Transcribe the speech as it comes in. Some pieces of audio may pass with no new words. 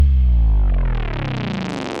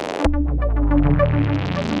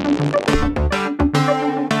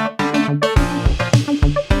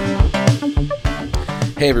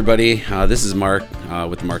Hey everybody, this is Mark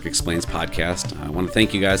with the Mark Explains podcast. I want to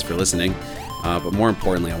thank you guys for listening, but more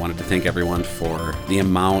importantly, I wanted to thank everyone for the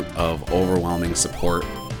amount of overwhelming support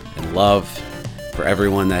and love for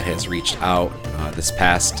everyone that has reached out. This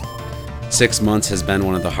past 6 months has been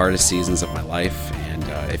one of the hardest seasons of my life, and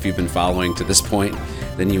if you've been following to this point,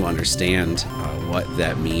 then you understand what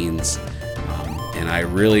that means. And I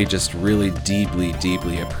really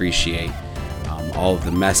deeply appreciate all of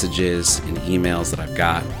the messages and emails that I've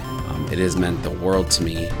got. It has meant the world to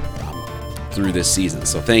me through this season,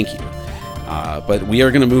 so thank you. But we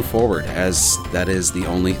are going to move forward, as that is the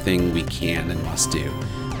only thing we can and must do.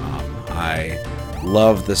 I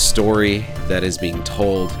love the story that is being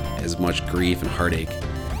told, as much grief and heartache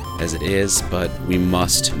as it is, but we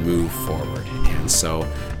must move forward. And so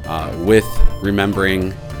with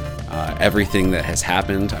remembering everything that has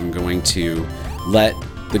happened, I'm going to let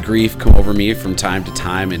the grief come over me from time to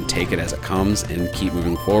time and take it as it comes and keep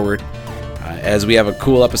moving forward. As we have a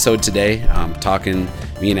cool episode today, me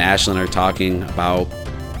and Ashlyn are talking about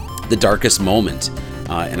the darkest moment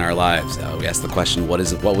in our lives. We asked the question, what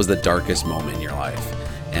was the darkest moment in your life?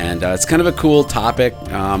 And it's kind of a cool topic.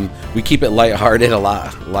 We keep it lighthearted, a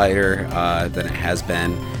lot lighter than it has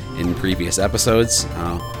been in previous episodes.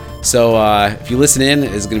 So if you listen in,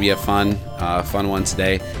 it's going to be a fun one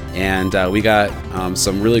today. And we got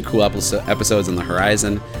some really cool episodes on the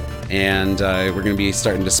horizon. And we're going to be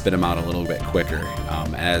starting to spit them out a little bit quicker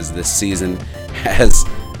as this season has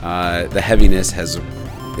the heaviness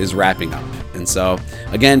is wrapping up. And so,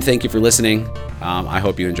 again, thank you for listening. I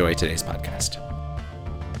hope you enjoy today's podcast.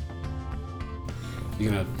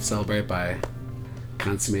 You going to celebrate by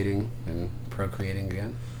consummating and procreating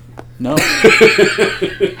again? No.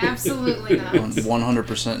 Absolutely not.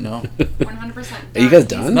 100% no. 100%. Are you guys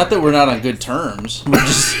done? Not that we're not on good terms.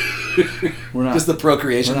 We're not. Just the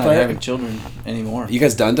procreation We're not part? having children anymore. You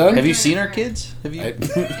guys done? Have you seen our kids? Have you?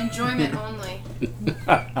 Enjoyment only.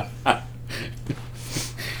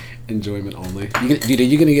 Enjoyment only.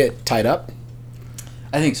 You gonna get tied up?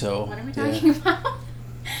 I think so. What are we talking about?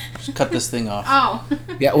 Just cut this thing off. Oh.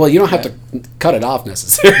 Yeah, well, you don't have to cut it off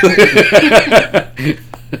necessarily.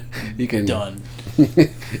 You can. Done.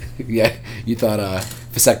 Yeah, you thought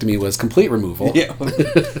vasectomy was complete removal. Yeah,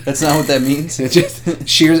 that's not what that means. It just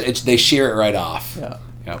shears. They shear it right off. Yeah.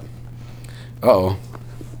 Yep. Oh,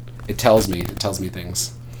 it tells me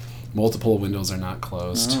things. Multiple windows are not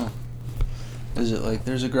closed. Oh. Is it like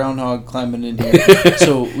there's a groundhog climbing in here?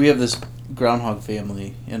 So we have this groundhog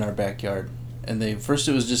family in our backyard, and first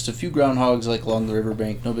it was just a few groundhogs like along the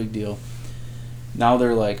riverbank, no big deal. Now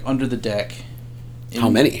they're like under the deck. How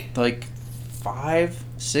many? Like 5,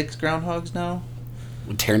 6 groundhogs now.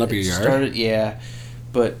 Tearing up your yard? Yeah,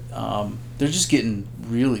 but they're just getting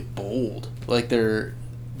really bold. Like they're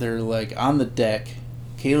like on the deck.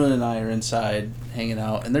 Kaylin and I are inside hanging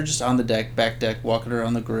out, and they're just on the back deck, walking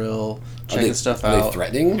around the grill, checking stuff out. Are they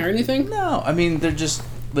threatening or anything? No, I mean they're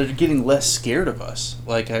getting less scared of us.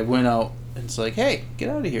 Like I went out and it's like, hey, get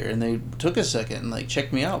out of here, and they took a second and like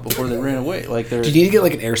checked me out before they ran away. Like they're. You need to get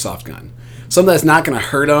like an airsoft gun, something that's not going to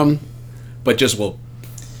hurt them, but just will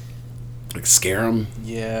like scare them.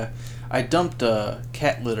 Yeah, I dumped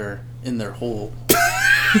cat litter in their hole.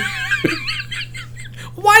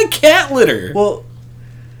 Why cat litter? Well,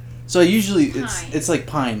 so usually it's like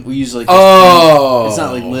pine. We use like pine. It's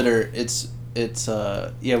not like litter. It's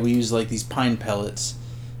we use like these pine pellets,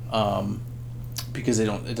 because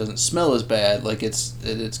it doesn't smell as bad. Like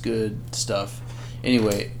it's good stuff.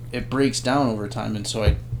 Anyway, it breaks down over time, and so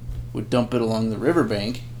I would dump it along the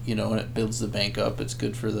riverbank. And it builds the bank up. It's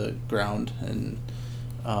good for the ground, and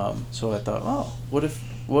so I thought, oh, what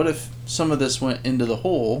if some of this went into the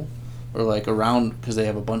hole, or like around, because they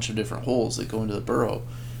have a bunch of different holes that go into the burrow.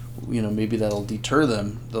 Maybe that'll deter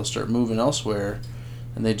them. They'll start moving elsewhere,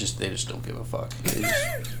 and they just don't give a fuck.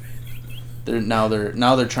 They're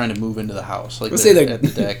trying to move into the house. Like they're at the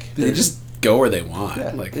deck. They just go where they want.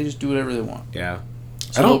 Yeah, like they just do whatever they want. Yeah.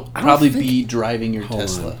 So they'll probably be driving your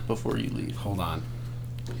Tesla before you leave. Hold on.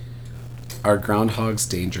 Are groundhogs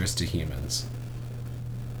dangerous to humans?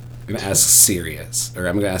 I'm going to ask Siri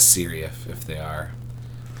if they are.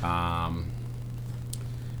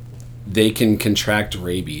 They can contract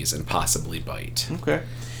rabies and possibly bite. Okay.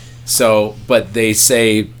 So, but they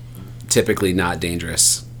say typically not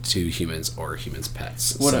dangerous to humans or humans'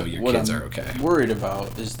 pets. So your kids are okay. Worried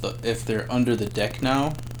about is if they're under the deck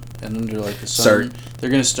now and under like the sun, they're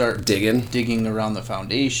going to start digging around the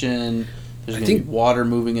foundation. There's going to be water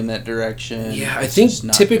moving in that direction. Yeah, I think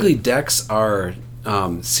typically decks are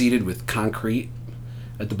seated with concrete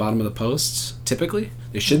at the bottom of the posts. Typically,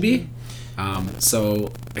 they should be.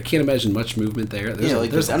 So I can't imagine much movement there.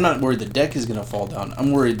 I'm not worried the deck is going to fall down.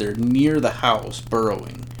 I'm worried they're near the house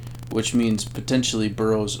burrowing, which means potentially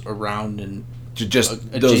burrows around and just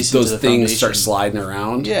adjacent those to the things foundation. start sliding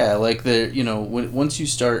around. Yeah, like once you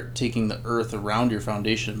start taking the earth around your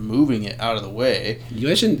foundation, moving it out of the way. You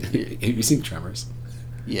imagine? Have you seen Tremors?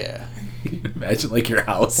 Yeah. Imagine like your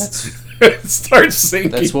house starts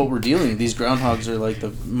sinking. That's what we're dealing with. These groundhogs are like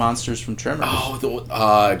the monsters from Tremors. Oh, the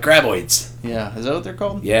graboids. Yeah, is that what they're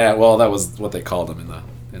called? Yeah, well, that was what they called them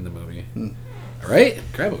in the movie. Right?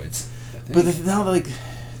 Graboids. But now, like,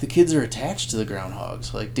 the kids are attached to the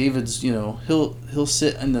groundhogs. Like, David's, he'll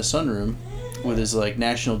sit in the sunroom with his, like,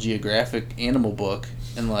 National Geographic animal book,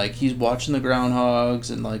 and, like, he's watching the groundhogs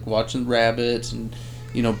and, like, watching rabbits and,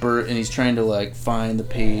 and he's trying to, like, find the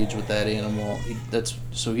page with that animal.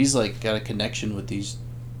 So he's, like, got a connection with these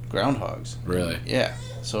groundhogs. Really? Yeah.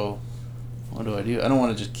 So what do? I don't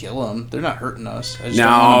want to just kill them. They're not hurting us. I just No,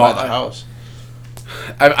 don't want to buy the house.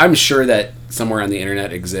 I'm sure that somewhere on the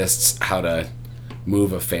internet exists how to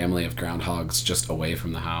move a family of groundhogs just away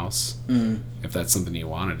from the house. If that's something you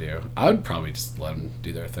want to do, I would probably just let them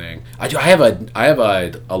do their thing. I have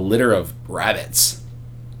a litter of rabbits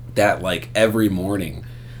that, like, every morning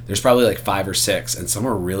there's probably like 5 or 6, and some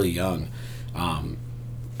are really young.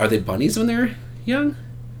 Are they bunnies when they're young,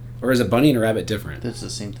 or is a bunny and a rabbit different? That's the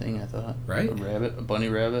same thing, I thought. Right? A bunny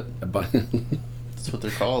rabbit. A bunny. That's what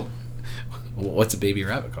they're called. What's a baby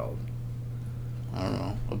rabbit called? I don't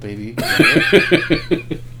know. A baby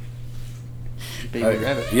rabbit.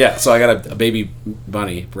 Rabbit. Yeah, so I got a baby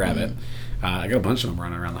bunny rabbit. I got a bunch of them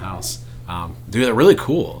running around the house. Dude, they're really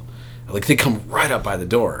cool. Like, they come right up by the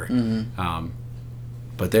door.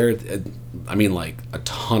 But like, a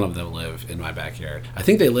ton of them live in my backyard. I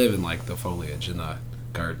think they live in, like, the foliage in the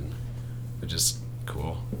garden, which is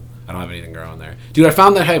cool. I don't have anything growing there. Dude, I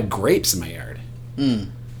found that I have grapes in my yard.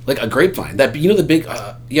 Like a grapevine. That, the big,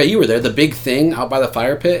 yeah, you were there, the big thing out by the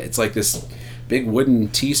fire pit. It's like this big wooden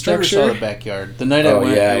T structure. Never saw the backyard. The night I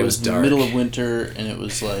went, yeah, it was dark. the middle of winter, and it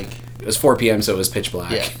was like... It was 4 p.m., so it was pitch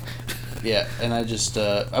black. Yeah. Yeah, and I just,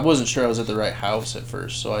 I wasn't sure I was at the right house at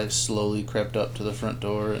first, so I slowly crept up to the front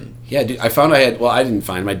door and... Yeah, dude, I didn't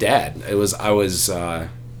find my dad.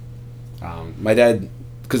 My dad,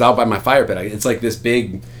 because out by my fire pit, it's like this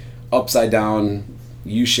big upside down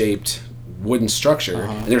U-shaped wooden structure,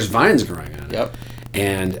 and there's vines growing on it. Yep.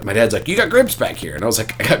 And my dad's like, "You got grapes back here," and I was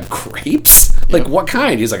like, "I got grapes? Like, what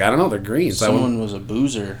kind?" He's like, "I don't know, they're green." So someone was a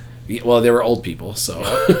boozer. Well, they were old people, so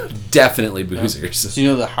definitely boozers.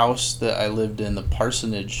 So the house that I lived in, the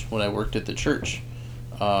parsonage, when I worked at the church,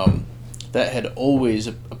 that had always,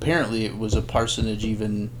 apparently it was a parsonage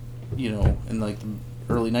even, in like the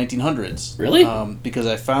early 1900s. Really? Because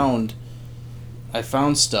I found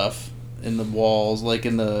stuff in the walls, like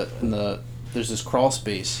in the there's this crawl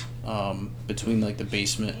space between like the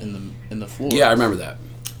basement and the floor. Yeah, I remember that.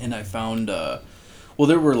 And I found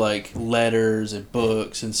there were like letters and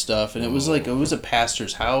books and stuff, and it was a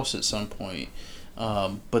pastor's house at some point.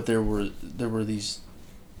 But there were these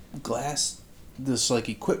this like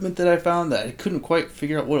equipment that I found that I couldn't quite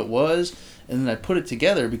figure out what it was, and then I put it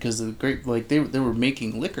together because the great they were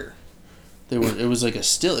making liquor. It was like a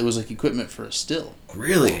still. It was like equipment for a still.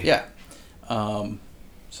 Really? Yeah.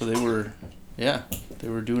 So they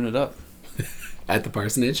were doing it up at the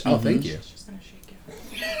parsonage. Oh, thank you. Just gonna shake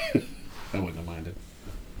it. I wouldn't have minded.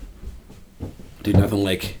 Dude, nothing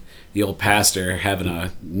like the old pastor having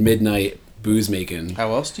a midnight booze making.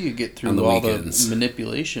 How else do you get through all the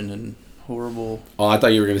manipulation and horrible... Oh, I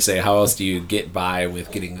thought you were going to say, how else do you get by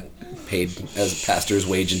with getting paid as a pastor's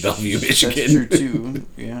wage in Bellevue, Michigan? That's true, too.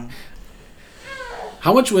 Yeah.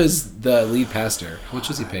 How much was the lead pastor? How much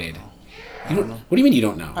was he paid? I don't know. What do you mean you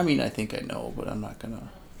don't know? I mean, I think I know, but I'm not going to...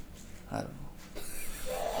 I don't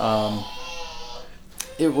know.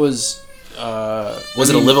 It was... was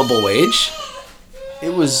it a livable wage?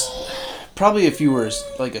 It was probably if you were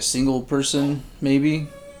like a single person, maybe.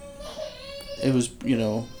 It was,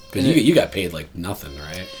 Because you got paid like nothing,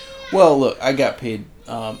 right? Well, look, I got paid.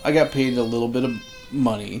 I got paid a little bit of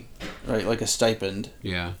money, right, like a stipend.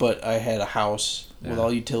 Yeah. But I had a house with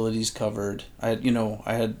all utilities covered.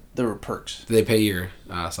 There were perks. Did they pay your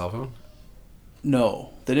cell phone? No,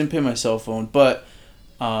 they didn't pay my cell phone, but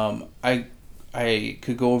I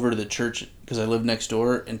could go over to the church because I lived next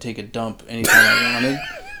door and take a dump anytime I wanted.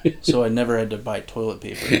 So I never had to buy toilet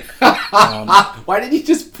paper. Why didn't you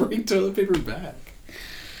just bring toilet paper back?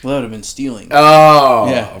 Well, that would have been stealing. Oh,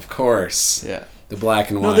 yeah, of course. Yeah, the black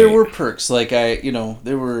and white. No, there were perks. Like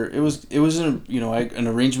there were. It was an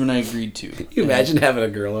arrangement I agreed to. Can you imagine having a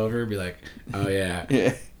girl over and be like, "Oh yeah,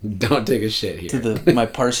 yeah, Don't take a shit here. to my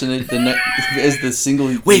parsonage as the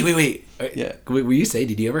single. Wait. Yeah. Will you say,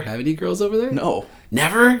 did you ever have any girls over there? No,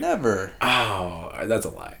 Never? never. Oh, that's a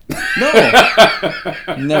lie.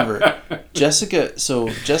 No, never. Jessica,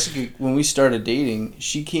 when we started dating,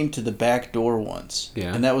 she came to the back door once.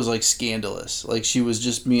 Yeah. And that was like scandalous. Like she was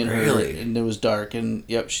just me and her, Really? and it was dark. And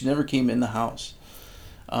yep, she never came in the house.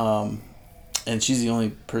 And she's the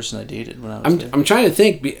only person I dated when I was there. I'm trying to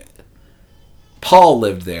think. Paul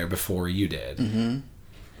lived there before you did. Mm-hmm.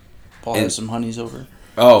 Paul had some honeys over.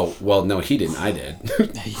 Oh, well, no, he didn't. I did.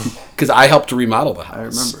 Because I helped to remodel the house. I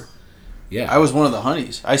remember. Yeah. I was one of the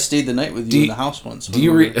honeys. I stayed the night with you in the house once. Do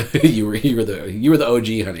you you were the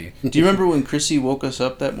OG honey. Do you remember when Chrissy woke us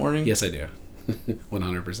up that morning? Yes, I do.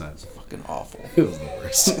 100%. Fucking awful. It was the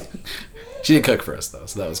worst. She did cook for us though,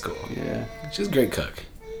 so that was cool. Yeah. She's a great cook.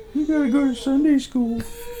 You gotta go to Sunday school.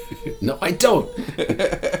 No, I don't.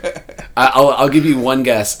 I'll give you one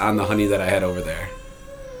guess on the honey that I had over there.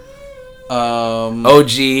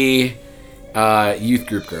 OG youth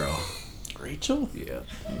group girl. Rachel? Yeah.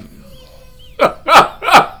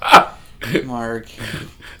 Mark.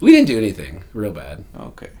 We didn't do anything real bad.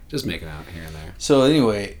 Okay. Just making out here and there. So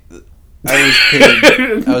anyway, I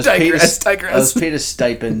was paid a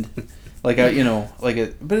stipend. But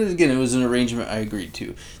again, it was an arrangement I agreed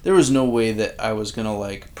to. There was no way that I was gonna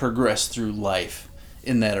like progress through life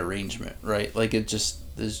in that arrangement, right? Like it just,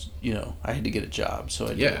 I had to get a job, so I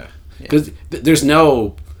did. Yeah. Because there's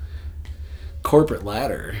no corporate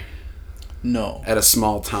ladder. No. At a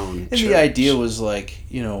small town And church. the idea was like,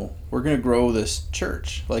 we're going to grow this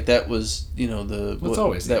church. Like that was,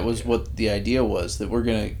 what the idea was, that we're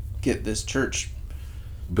going to get this church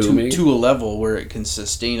booming to a level where it can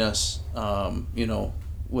sustain us,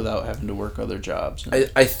 without having to work other jobs.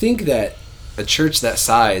 I think that a church that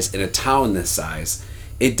size in a town this size,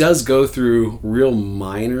 it does go through real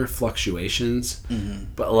minor fluctuations,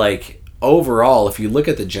 but like overall, if you look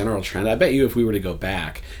at the general trend, I bet you if we were to go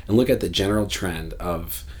back and look at the general trend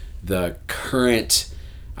of the current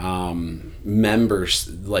members,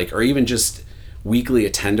 like, or even just weekly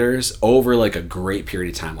attenders over like a great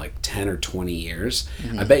period of time, like 10 or 20 years,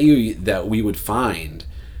 I bet you that we would find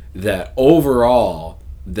that overall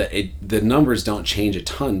the numbers don't change a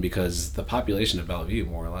ton because the population of Bellevue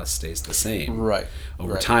more or less stays the same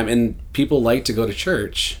over time, and people like to go to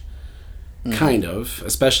church. Kind of,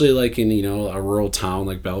 especially like in a rural town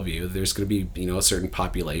like Bellevue, there's going to be a certain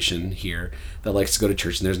population here that likes to go to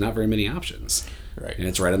church, and there's not very many options. Right, and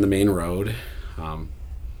it's right on the main road.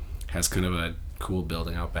 Has kind of a cool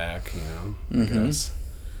building out back, I guess.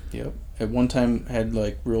 Yep. At one time had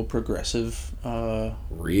like real progressive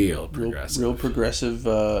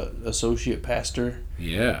associate pastor.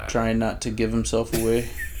 Yeah. Trying not to give himself away.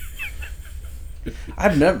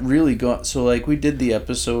 I've never really gone, so like we did the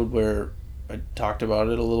episode where I talked about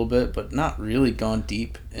it a little bit, but not really gone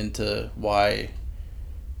deep into why.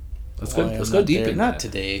 Let's go deep in Not that.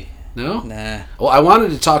 today. No? Nah. Well, I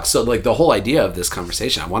wanted to talk, so like the whole idea of this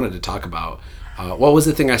conversation, I wanted to talk about, what was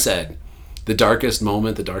the thing I said? The darkest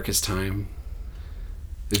moment, the darkest time,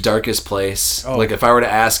 the darkest place. Oh. Like if I were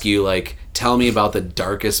to ask you, like, tell me about the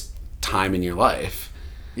darkest time in your life.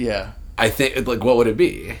 Yeah. I think, like, what would it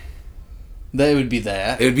be? That would be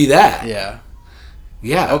that. It would be that. Yeah.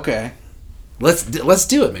 Yeah. Okay. Let's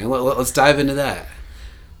do it, man. Let's dive into that.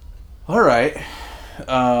 All right.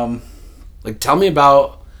 Like, tell me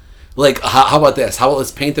about, like, how about this? How about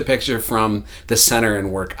let's paint the picture from the center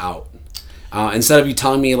and work out. Instead of you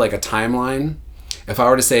telling me, like, a timeline, if I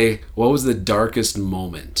were to say, what was the darkest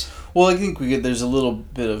moment? Well, I think there's a little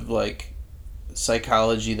bit of, like,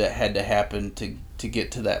 psychology that had to happen to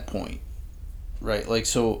get to that point. Right? Like,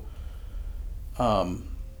 so... I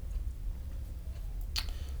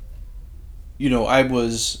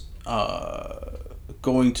was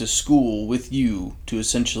going to school with you to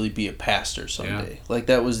essentially be a pastor someday. Yeah. Like,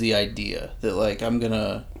 that was the idea. That, like, I'm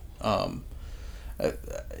gonna...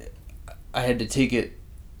 I had to take it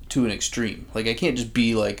to an extreme. Like, I can't just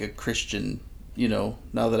be, like, a Christian, now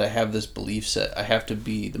that I have this belief set. I have to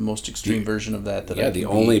be the most extreme version of that I can the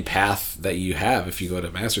only path that you have if you go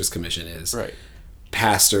to Master's Commission is... Right.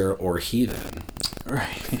 Pastor or heathen.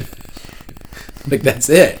 Right. Like, that's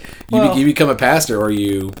it. You become a pastor, or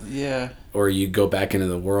you go back into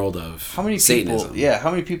the world of Satanism.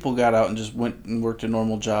 How many people got out and just went and worked a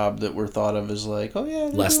normal job that were thought of as like, oh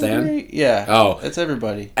yeah, less than? Great. Yeah. Oh. That's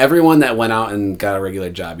everybody. Everyone that went out and got a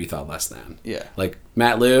regular job you thought less than. Yeah. Like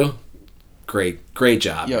Matt Liu, great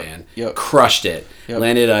job, man. Yep. Crushed it. Yep.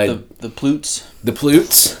 Landed the Plutes. The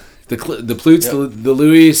Plutes, the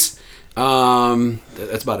Louis,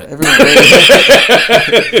 That's about it.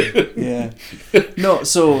 Yeah. No,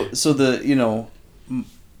 so the,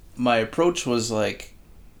 my approach was like,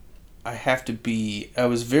 I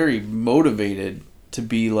was very motivated to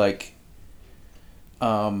be like,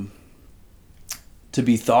 to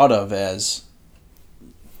be thought of as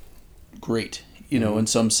great, in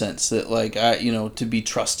some sense, that like to be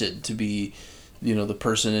trusted, to be, the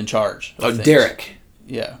person in charge of things. Derek.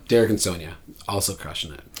 Yeah. Derek and Sonia also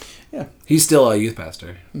crushing it. Yeah. He's still a youth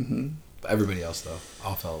pastor. Mm-hmm. Everybody else, though,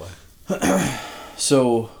 all fell away.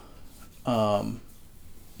 So, a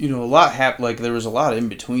lot happened. Like, there was a lot in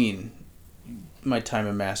between my time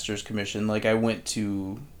in Master's Commission. Like, I went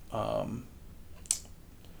to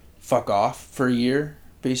fuck off for a year,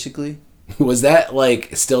 basically. Was that,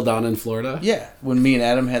 like, still down in Florida? Yeah. When me and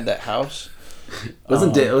Adam had that house.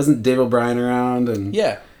 Wasn't Dave O'Brien around? And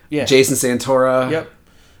Yeah. Jason Santora? Yep.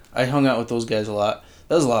 I hung out with those guys a lot.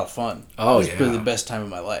 That was a lot of fun. Oh, It was yeah. probably the best time of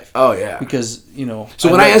my life. Oh, yeah. Because,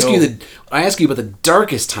 So when I ask you about the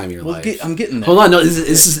darkest time of your life. I'm getting there. Hold on, no,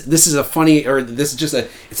 this is a funny, or this is just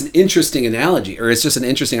it's an interesting analogy, or it's just an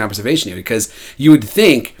interesting observation here, because you would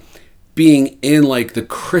think being in like the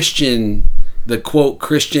quote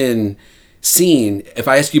Christian scene, if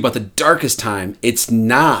I ask you about the darkest time, it's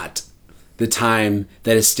not the time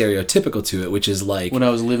that is stereotypical to it, which is like when I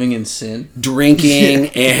was living in sin, drinking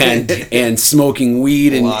and smoking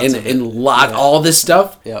weed and all this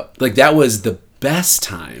stuff. Yep. Like that was the best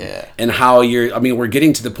time. Yeah. And how we're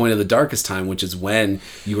getting to the point of the darkest time, which is when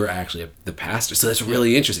you were actually the pastor. So that's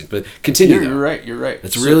really interesting. But continue. You're right.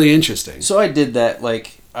 That's really interesting. So I did that.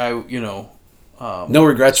 Like no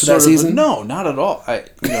regrets for that season? No, not at all. I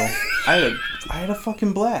had a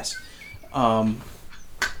fucking blast.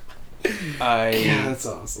 Yeah, that's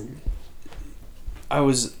awesome. I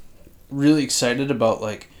was really excited about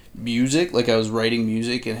like music. Like I was writing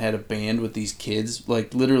music and had a band with these kids.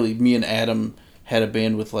 Like literally, me and Adam had a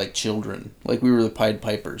band with like children. Like we were the Pied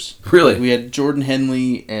Pipers. Really? Like, we had Jordan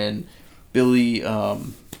Henley and Billy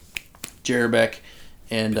Jerebeck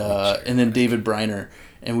and then David Briner.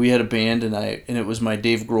 And we had a band, and it was my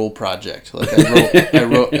Dave Grohl project. Like I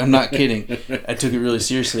wrote. I'm not kidding. I took it really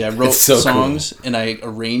seriously. I wrote songs, and I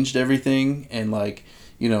arranged everything, and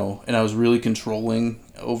and I was really controlling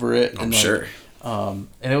over it. I'm sure. And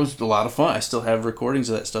it was a lot of fun. I still have recordings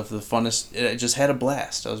of that stuff. The funnest. I just had a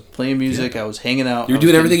blast. I was playing music. I was hanging out. You were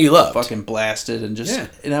doing everything you loved. Fucking blasted, and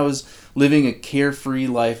and I was living a carefree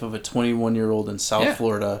life of a 21-year-old in South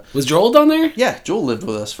Florida. Was Joel down there? Yeah, Joel lived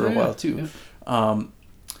with us for a while too. Yeah.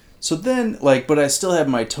 So then, but I still have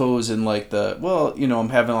my toes in, I'm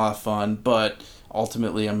having a lot of fun, but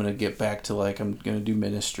ultimately I'm going to get back to, I'm going to do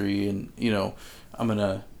ministry, and, I'm going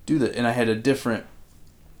to do that. And I had a different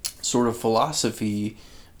sort of philosophy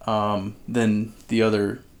than the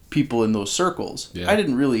other people in those circles. Yeah. I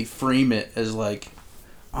didn't really frame it as,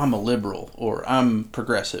 I'm a liberal, or I'm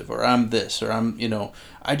progressive, or I'm this, or I'm,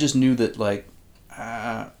 I just knew that,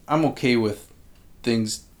 I'm okay with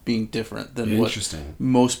things being different than what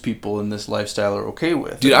most people in this lifestyle are okay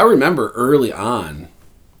with. Dude, I remember early on,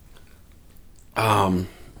 God,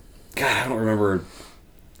 I don't remember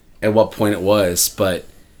at what point it was, but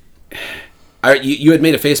you had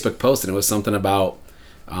made a Facebook post, and it was something about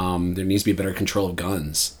there needs to be better control of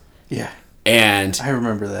guns. Yeah. And I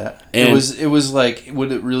remember that. And it was like,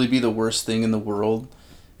 would it really be the worst thing in the world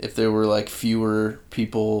if there were fewer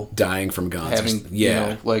people dying from guns? What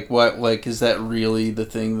is that really the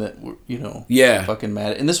thing that fucking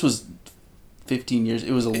mad? And this was 15 years.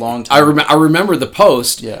 It was a long time. I remember the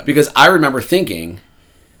post, yeah, because I remember thinking,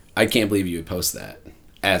 I can't believe you would post that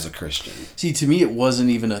as a Christian. See, to me, it wasn't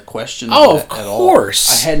even a question. Of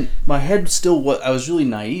course, my head still. I was really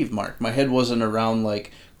naive, Mark. My head wasn't around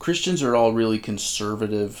Christians are all really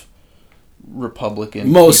conservative,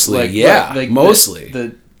 Republican. Mostly,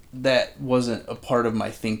 mostly. That wasn't a part of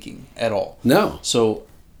my thinking at all. No. So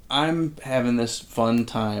I'm having this fun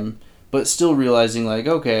time, but still realizing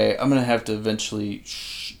okay, I'm going to have to eventually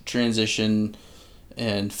transition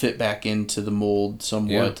and fit back into the mold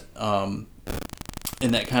somewhat. Yeah.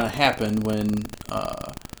 And that kind of happened when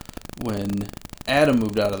Adam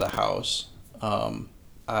moved out of the house.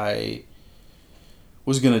 I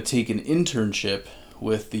was going to take an internship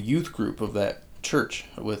with the youth group of that church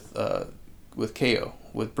with KO.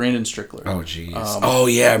 With Brandon Strickler. Oh, jeez.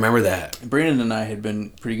 I remember that. Brandon and I had been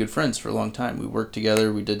pretty good friends for a long time. We worked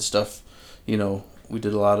together. We did stuff, we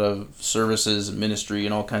did a lot of services and ministry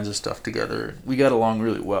and all kinds of stuff together. We got along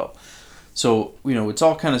really well. So, it's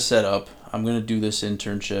all kind of set up. I'm going to do this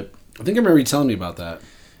internship. I think I remember you telling me about that.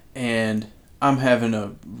 And I'm having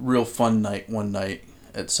a real fun night one night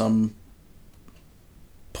at some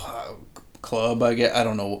club, I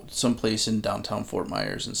don't know, someplace in downtown Fort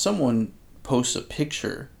Myers, and someone posts a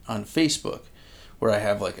picture on Facebook where I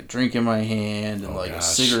have like a drink in my hand and a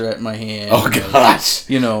cigarette in my hand. Oh gosh!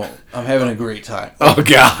 You know, I'm having a great time. Oh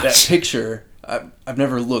gosh! That picture, I've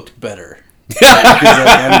never looked better. Right? Because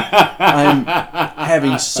like, I'm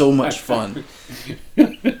having so much fun.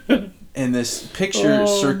 And this picture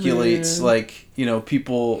circulates, man. Like, you know,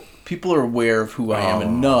 people are aware of who I am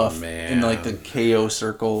enough in like the KO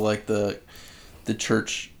circle, like the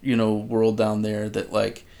church, you know, world down there, that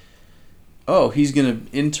like, oh, he's gonna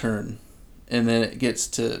intern, and then it gets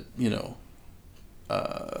to, you know,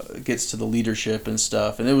 gets to the leadership and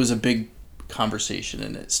stuff, and it was a big conversation,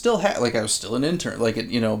 and it still had, like, I was still an intern, like, it,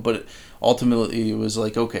 you know, but ultimately it was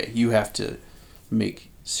like, okay, you have to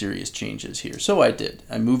make serious changes here. So I did.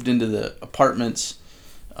 I moved into the apartments,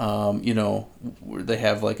 you know, where they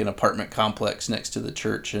have like an apartment complex next to the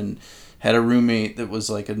church, and had a roommate that was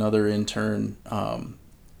like another intern,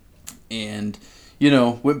 and, you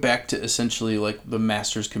know, went back to essentially like the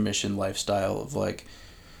master's commission lifestyle of like,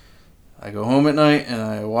 I go home at night and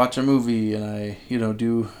I watch a movie and I, you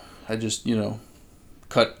know, I just, you know,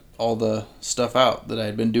 cut all the stuff out that I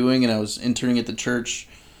had been doing, and I was interning at the church.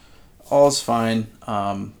 All's fine.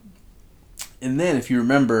 And then if you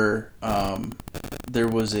remember, there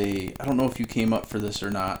was I don't know if you came up for this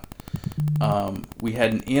or not. We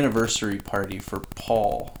had an anniversary party for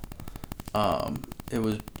Paul. It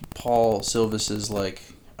was Paul Silvis's, like,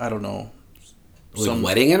 I don't know. Like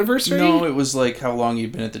wedding anniversary? No, it was like how long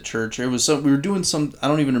you'd been at the church. It was we were doing some, I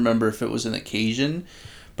don't even remember if it was an occasion,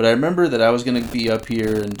 but I remember that I was going to be up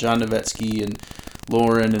here, and John Novetsky and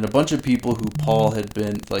Lauren and a bunch of people who Paul had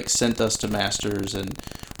been, like, sent us to Masters, and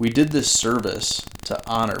we did this service to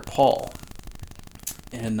honor Paul.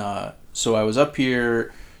 And so I was up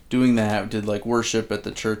here doing that, did like worship at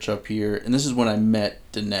the church up here, and this is when I met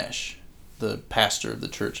Dinesh, the pastor of the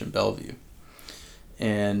church in Bellevue,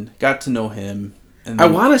 and got to know him. And then,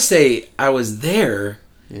 I want to say I was there.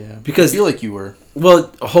 Yeah. Because I feel like you were.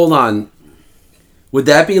 Well, hold on. Would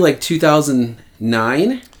that be like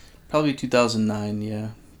 2009? Probably 2009, yeah.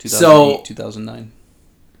 2008, 2009.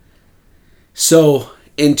 So,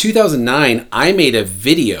 in 2009, I made a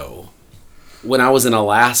video when I was in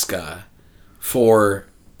Alaska for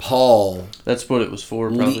Paul. That's what it was for,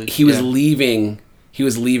 probably. He was leaving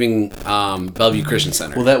Bellevue Christian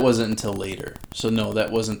Center. Well, that wasn't until later. So, no, that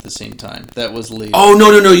wasn't the same time. That was later. Oh,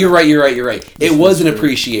 no, you're right. It was an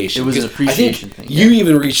appreciation. It was an appreciation thing. You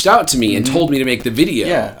even reached out to me and told me to make the video.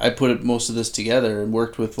 Yeah, I put most of this together and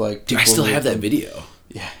worked with, like, people. Dude, I still have that video.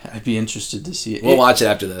 Yeah, I'd be interested to see it. We'll watch it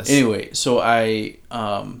after this. Anyway, so I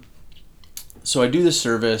do the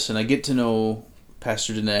service, and I get to know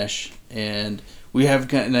Pastor Dinesh, and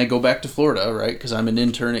and I go back to Florida, right? Because I'm an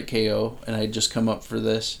intern at KO, and I had just come up for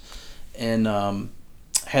this, and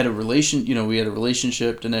had a relation. You know, we had a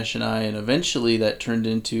relationship, Dinesh and I, and eventually that turned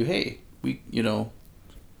into, hey,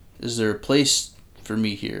 is there a place for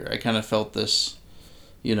me here? I kind of felt this,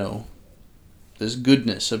 you know, this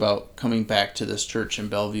goodness about coming back to this church in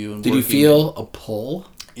Bellevue. And did you feel a pull?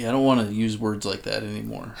 Yeah, I don't want to use words like that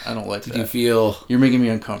anymore. I don't like that. Did you feel... You're making me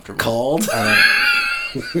uncomfortable. Called?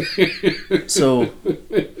 So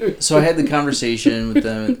I had the conversation with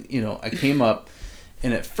them, and, you know, I came up,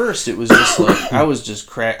 and at first it was just like, I was just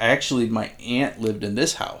actually, my aunt lived in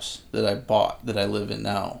this house that I bought, that I live in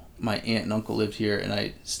now. My aunt and uncle lived here, and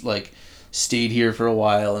I, like, stayed here for a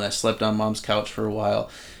while, and I slept on Mom's couch for a while,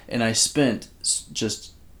 and I spent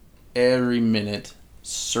just every minute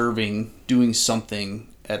serving, doing something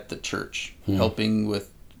at the church, helping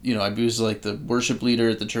with, you know, I was like the worship leader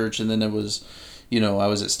at the church, and then it was, you know, I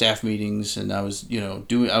was at staff meetings, and I was, you know,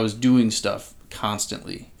 doing stuff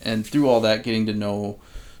constantly, and through all that, getting to know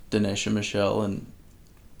Dinesh and Michelle, and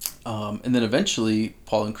then eventually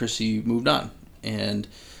Paul and Chrissy moved on, and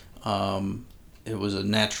it was a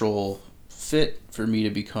natural fit for me to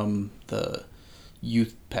become the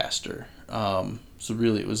youth pastor. So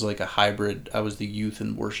really, it was like a hybrid. I was the youth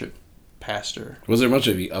and worship pastor. Was there much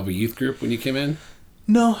of a youth group when you came in?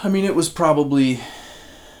 No, I mean, it was probably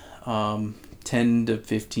 10 to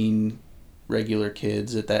 15 regular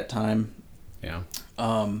kids at that time. Yeah.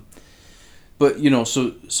 But, you know,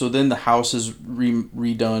 so then the house is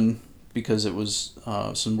redone because it was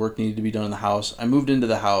some work needed to be done in the house. I moved into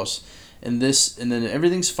the house, and then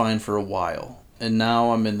everything's fine for a while. And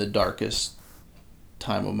now I'm in the darkest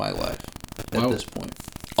time of my life at this point.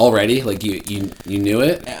 Already? Like you knew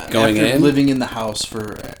it going After in? living in the house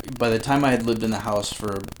by the time I had lived in the house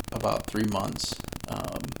for about 3 months.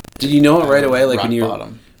 Did you know it right away? Like rock when you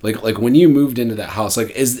bottom. Like when you moved into that house, like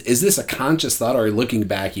is this a conscious thought, or looking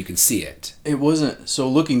back you can see it? It wasn't. So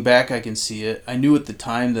looking back, I can see it. I knew at the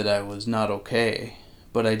time that I was not okay,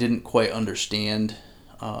 but I didn't quite understand.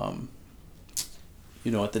 At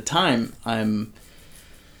the time, I'm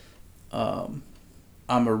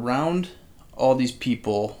around all these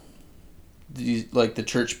people, like the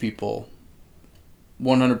church people,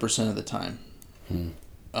 100% of the time.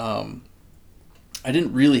 I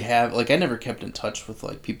didn't really have, like, I never kept in touch with,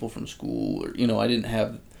 like, people from school, or, I didn't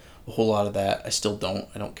have a whole lot of that. I still don't.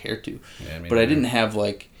 I don't care to. Yeah, but I didn't have,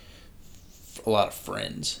 like, a lot of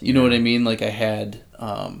friends. You know what I mean? Like, I had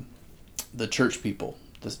the church people,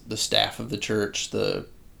 the staff of the church, the,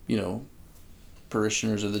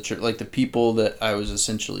 parishioners of the church, like, the people that I was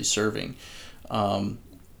essentially serving.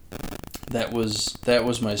 That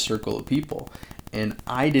was my circle of people. And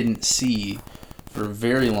I didn't see, for a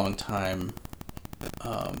very long time,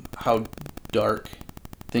 how dark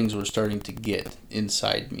things were starting to get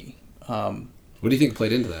inside me. What do you think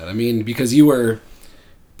played into that? I mean, because you were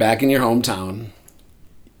back in your hometown.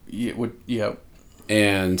 Yeah.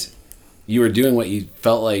 And you were doing what you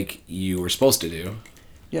felt like you were supposed to do.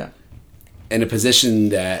 Yeah. In a position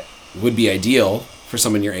that would be ideal for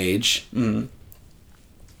someone your age. Mm-hmm.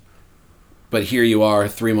 But here you are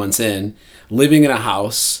 3 months in, living in a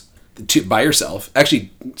house by yourself.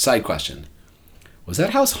 Actually, side question. Was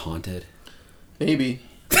that house haunted? Maybe.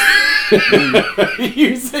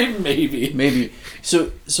 You say maybe. Maybe.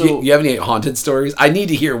 So you have any haunted stories? I need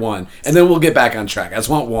to hear one, and then we'll get back on track. I just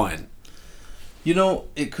want one.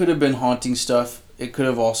 It could have been haunting stuff. It could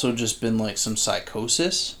have also just been like some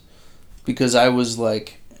psychosis, because I was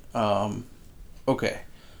like, okay.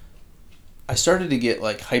 I started to get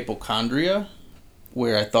like hypochondria,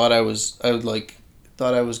 where I thought I was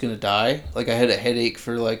gonna die. Like, I had a headache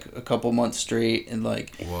for like a couple months straight, and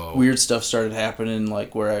like Whoa. Weird stuff started happening,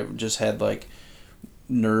 like where I just had like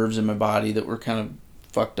nerves in my body that were kind of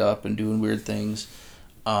fucked up and doing weird things.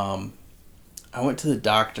 I went to the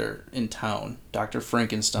doctor in town, Dr.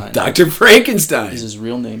 Frankenstein. Dr. Frankenstein is his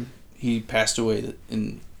real name. He passed away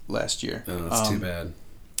in last year. Oh, that's too bad.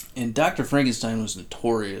 And Dr. Frankenstein was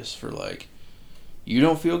notorious for like, you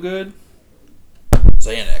don't feel good?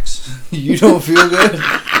 Xanax. You don't feel good?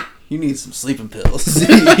 You need some sleeping pills.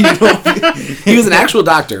 He was an actual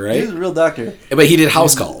doctor, right? He was a real doctor. But he did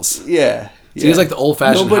house calls. Yeah. So he was like the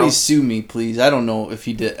old-fashioned Nobody house. sue me, please. I don't know if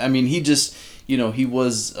he did. I mean, he just, he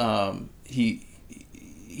was, he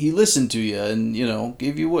listened to you and,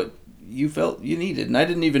 gave you what you felt you needed. And I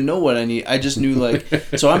didn't even know what I need. I just knew, like,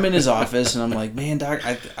 so I'm in his office and I'm like, man, doc,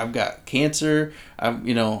 I've got cancer.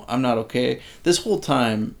 I'm not okay. This whole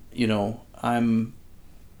time, I'm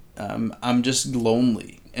just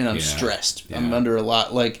lonely and I'm stressed. Yeah. I'm under a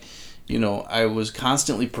lot. Like, I was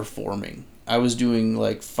constantly performing. I was doing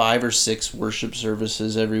like 5 or 6 worship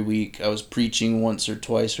services every week. I was preaching once or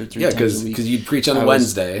twice or 3 times a week. Because you'd preach on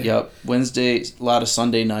Wednesday. Yep. Wednesday, a lot of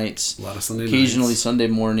Sunday nights. Occasionally Sunday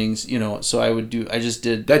mornings, so I just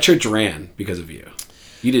did. That church ran because of you.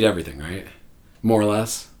 You did everything, right? More or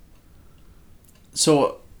less.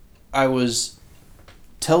 So I was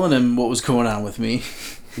telling him what was going on with me.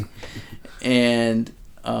 And,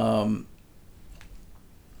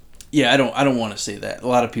 yeah, I don't want to say that. A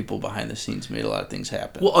lot of people behind the scenes made a lot of things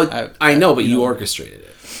happen. Well, I know, but you orchestrated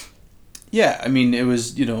it. Yeah, I mean, it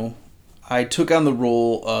was, I took on the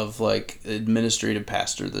role of, like, administrative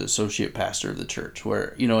pastor, the associate pastor of the church,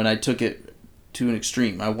 where, and I took it to an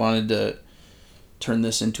extreme. I wanted to turn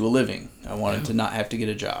this into a living. I wanted to not have to get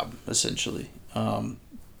a job, essentially. So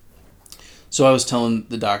I was telling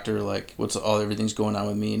the doctor, like, everything's going on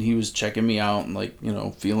with me, and he was checking me out and, like,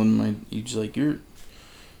 feeling he was like, you're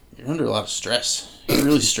under a lot of stress. You're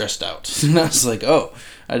really stressed out. And I was like, oh,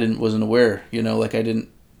 wasn't aware, like I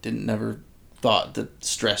never thought that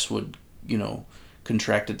stress would,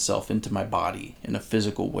 contract itself into my body in a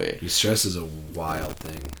physical way. Stress is a wild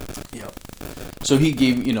thing. Yep. So he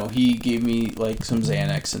gave me like some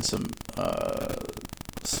Xanax and some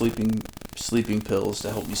sleeping pills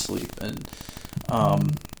to help me sleep. And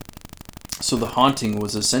so the haunting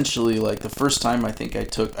was essentially like the first time I think I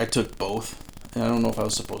took both. And I don't know if I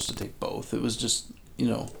was supposed to take both. It was just,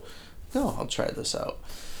 I'll try this out.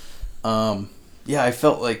 Yeah, I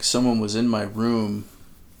felt like someone was in my room.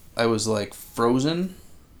 I was like frozen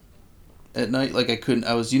at night. Like I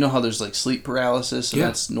was, how there's like sleep paralysis and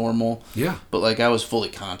that's normal. Yeah. But like I was fully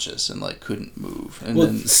conscious and like couldn't move. And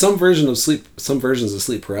then some versions of sleep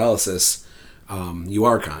paralysis, you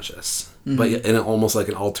are conscious, but in almost like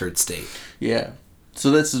an altered state. Yeah. So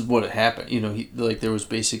this is what happened. There was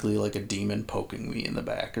basically like a demon poking me in the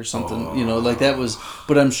back or something. That was.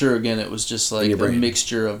 But I'm sure again it was just like a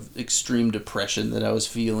mixture of extreme depression that I was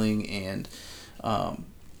feeling and.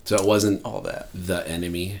 So it wasn't all that. The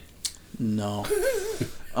enemy. No.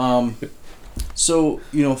 So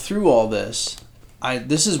through all this,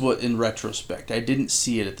 this is what in retrospect I didn't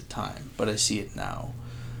see it at the time, but I see it now.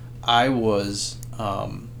 I was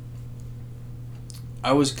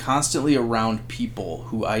constantly around people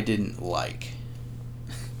who I didn't like.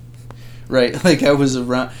 Right? Like I was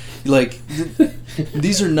around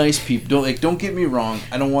these are nice people. Don't get me wrong.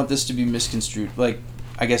 I don't want this to be misconstrued. Like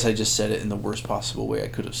I guess I just said it in the worst possible way I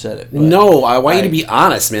could have said it. No, I want you to be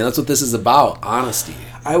honest, man. That's what this is about. Honesty.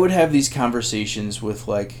 I would have these conversations with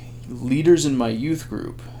like leaders in my youth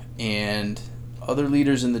group and other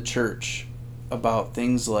leaders in the church about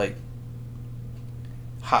things like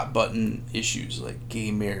hot button issues like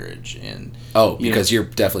gay marriage and because you're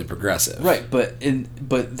definitely progressive, right?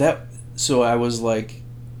 So I was like,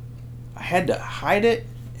 I had to hide it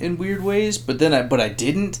in weird ways, but I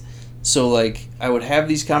didn't. So like I would have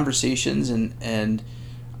these conversations and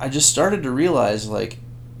I just started to realize like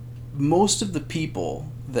most of the people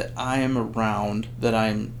that I am around, that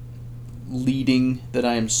I'm leading, that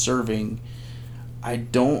I am serving, we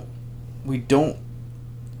don't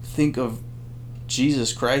think of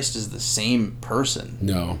Jesus Christ as the same person.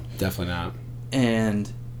 No, definitely not.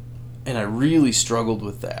 And I really struggled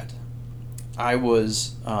with that. I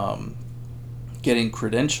was getting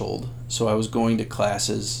credentialed, so I was going to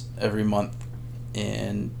classes every month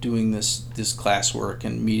and doing this classwork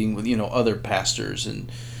and meeting with other pastors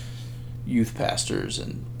and youth pastors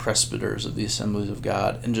and presbyters of the Assemblies of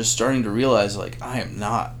God, and just starting to realize like I am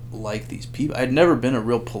not like these people. I'd never been a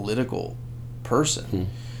real political person.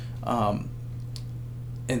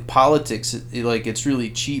 In politics, it's really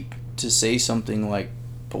cheap to say something like,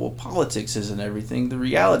 well, politics isn't everything. The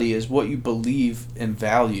reality is what you believe and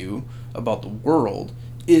value about the world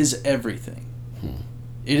is everything.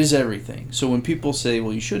 It is everything. So when people say,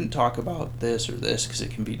 well, you shouldn't talk about this or this because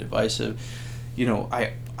it can be divisive,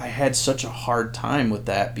 I had such a hard time with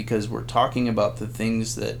that because we're talking about the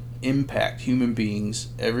things that impact human beings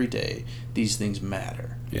every day. These things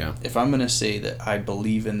matter. Yeah. If I'm going to say that I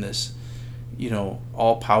believe in this,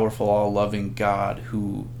 all-powerful, all-loving God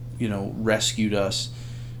who, rescued us,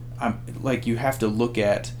 I'm like, you have to look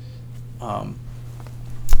at all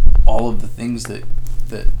of the things that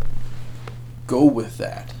go with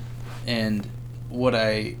that. And what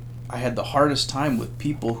I had the hardest time with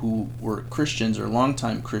people who were Christians or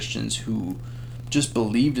longtime Christians who just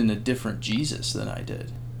believed in a different Jesus than I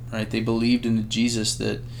did, right? They believed in a Jesus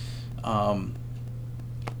that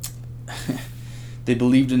they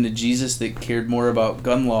believed in a Jesus that cared more about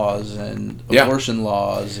gun laws and abortion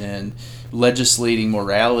laws and legislating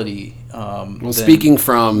morality. Well, speaking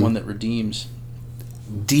from one that redeems,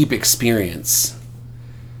 deep experience,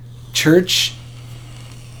 the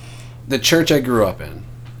church I grew up in,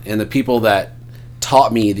 and the people that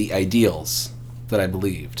taught me the ideals that I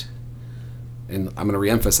believed, and I'm going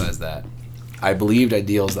to reemphasize that, I believed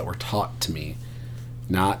ideals that were taught to me,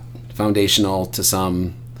 not foundational to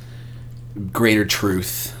some greater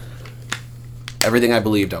truth. Everything I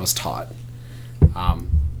believed I was taught.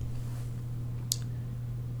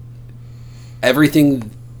 Everything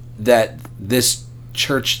that this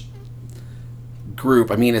church group,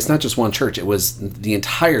 I mean, it's not just one church, it was the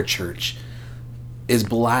entire church, is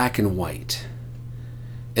black and white.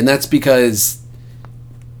 And that's because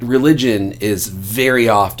religion is very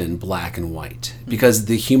often black and white, because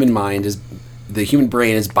the human brain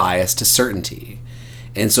is biased to certainty.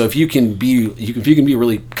 And so if you can be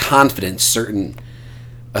really confident certain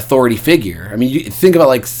authority figure, I mean, you think about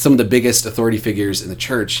like some of the biggest authority figures in the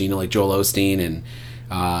church, like Joel Osteen and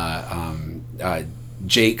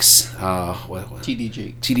Jakes,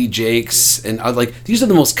 TD Jakes, and like these are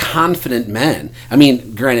the most confident men. I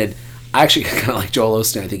mean, granted, I actually kind of like Joel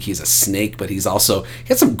Osteen. I think he's a snake, but he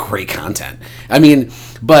has some great content. I mean,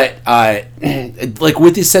 but like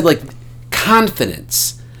with this said, like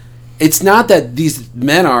confidence. It's not that these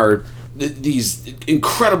men are these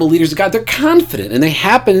incredible leaders of God. They're confident, and they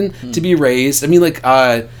happen to be raised. I mean, like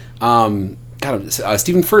Stephen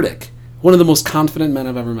Furtick, one of the most confident men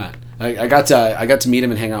I've ever met. I got to meet him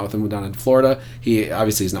and hang out with him down in Florida. He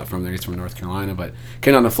obviously is not from there; he's from North Carolina, but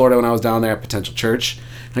came down to Florida when I was down there at Potential Church.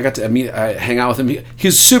 And I got to hang out with him.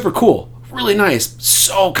 He's super cool, really nice,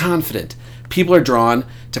 so confident. People are drawn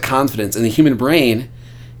to confidence, and the human brain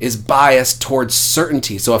is biased towards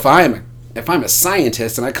certainty. So if I'm a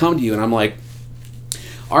scientist and I come to you and I'm like,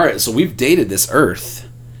 all right, so we've dated this Earth,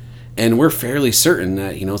 And we're fairly certain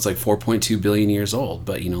that, it's like 4.2 billion years old.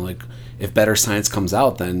 But, like if better science comes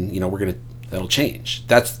out, then, that'll change.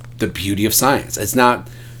 That's the beauty of science. It's not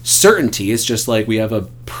certainty. It's just like we have a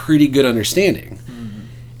pretty good understanding. Mm-hmm.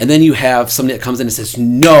 And then you have somebody that comes in and says,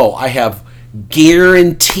 no, I have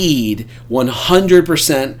guaranteed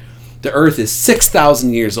 100% the earth is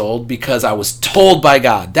 6,000 years old because I was told by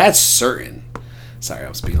God. That's certain. Sorry, I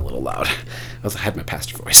was being a little loud. I had my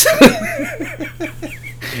pastor voice.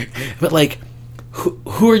 But like,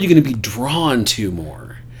 who are you going to be drawn to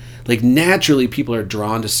more? Like, naturally, people are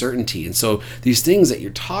drawn to certainty. And so these things that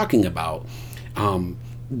you're talking about,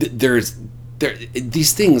 these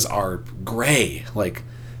things are gray. Like,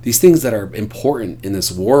 these things that are important in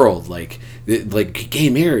this world, like gay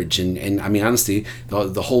marriage, and I mean, honestly,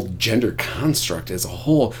 the whole gender construct as a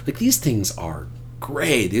whole, like, these things are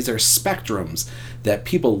gray. These are spectrums that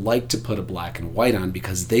people like to put a black and white on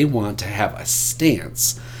because they want to have a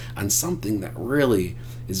stance on something that really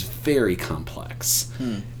is very complex.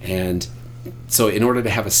 And so in order to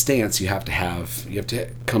have a stance, you have to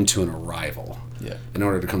come to an arrival. Yeah. In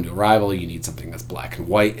order to come to an arrival, you need something that's black and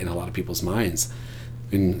white in a lot of people's minds.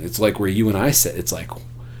 And it's like where you and I sit, it's like,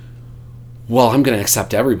 well, I'm going to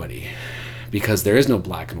accept everybody because there is no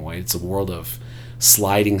black and white. It's a world of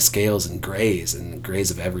sliding scales and grays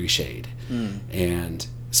of every shade. And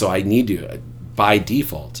so I need to, by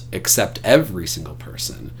default, accept every single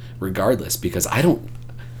person regardless, because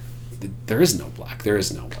there is no black, there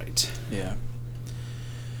is no white. Yeah.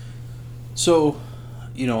 So,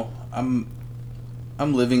 I'm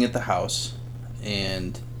living at the house,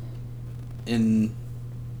 and in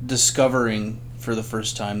discovering for the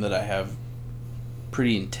first time that I have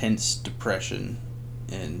pretty intense depression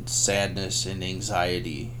and sadness and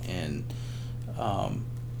anxiety, and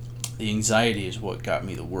the anxiety is what got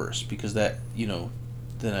me the worst, because that,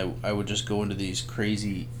 then I would just go into these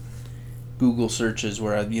crazy Google searches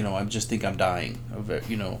where I just think I'm dying of it.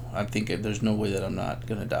 I'm thinking there's no way that I'm not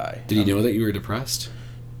gonna die. Did you know that you were depressed?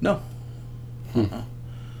 No.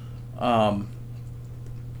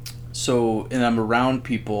 So, and I'm around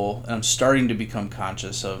people, and I'm starting to become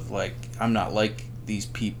conscious of, like, I'm not like these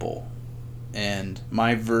people. And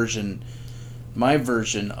my version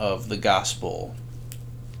of the gospel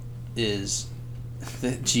is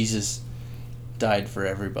that Jesus died for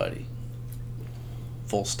everybody.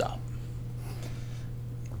 Full stop.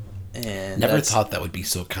 And never thought that would be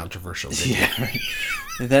so controversial, did you? Yeah, right.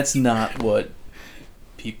 That's not what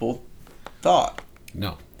people thought.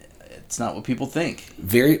 No. It's not what people think.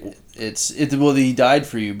 Well, he died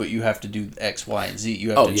for you, but you have to do X, Y, and Z.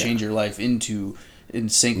 You have to change your life and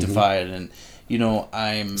sanctify it, and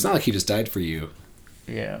It's not like he just died for you.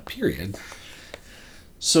 Yeah. Period.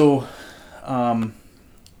 So, I'm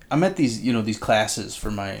at these classes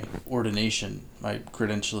for my ordination, my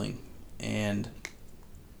credentialing, and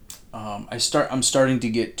I'm starting to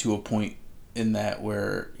get to a point in that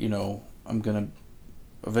where I'm gonna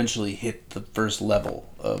eventually hit the first level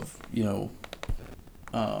of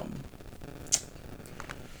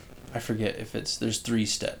I forget if there's 3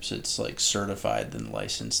 steps. It's like certified, then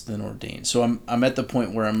licensed, then ordained. So I'm at the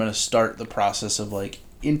point where I'm going to start the process of like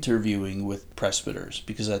interviewing with presbyters,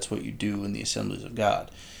 because that's what you do in the Assemblies of God.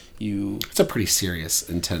 It's a pretty serious,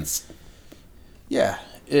 intense. Yeah,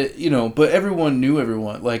 but everyone knew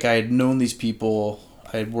everyone. Like, I had known these people,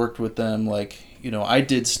 I had worked with them. Like, I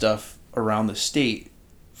did stuff around the state,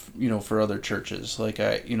 for other churches, like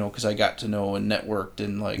because I got to know and networked,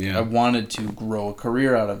 and I wanted to grow a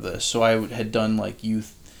career out of this. So I had done like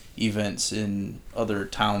youth events in other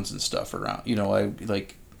towns and stuff around.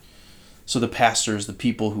 So the pastors, the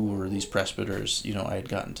people who were these presbyters, I had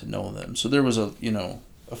gotten to know them. So there was a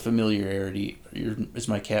familiarity. Is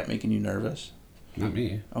my cat making you nervous? Not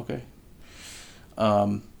me. Okay.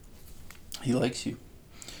 He likes you.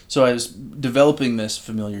 So I was developing this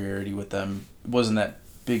familiarity with them. It wasn't that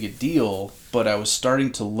big a deal, but I was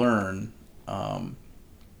starting to learn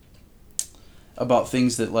about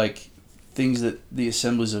things that the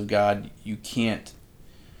Assemblies of God, you can't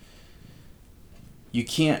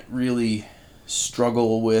really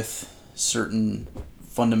struggle with certain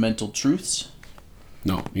fundamental truths.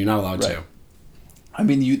 No, you're not allowed to. I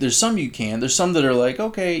mean, there's some you can. There's some that are like,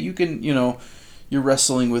 okay, you can, you're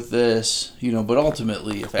wrestling with this, but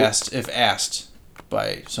ultimately, if asked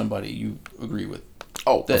by somebody, you agree with.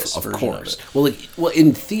 Oh, of course. Well,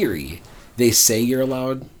 in theory, they say you're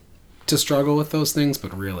allowed to struggle with those things,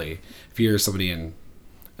 but really, if you're somebody in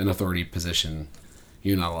an authority position,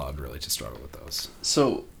 you're not allowed really to struggle with those.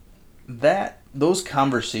 So, those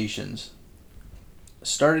conversations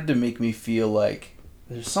started to make me feel like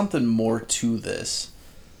there's something more to this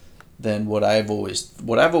than what I've always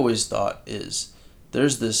thought is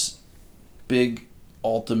there's this big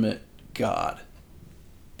ultimate God,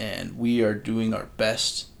 and we are doing our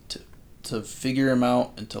best to figure him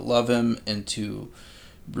out and to love him and to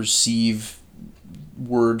receive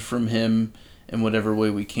word from him in whatever way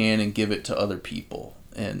we can and give it to other people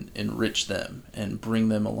and enrich them and bring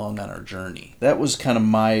them along on our journey. That was kind of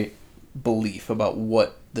my belief about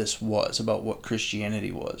what this was, about what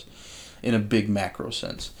Christianity was in a big macro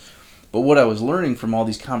sense. But what I was learning from all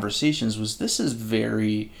these conversations was this is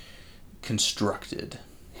very constructed.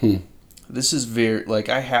 This is very, like,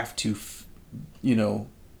 I have to,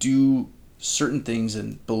 do certain things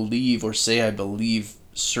and believe or say I believe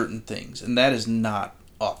certain things. And that is not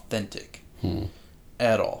authentic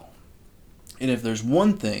at all. And if there's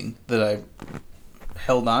one thing that I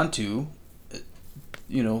held on to,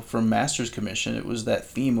 from Master's Commission, it was that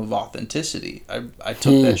theme of authenticity. I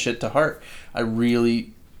took that shit to heart. I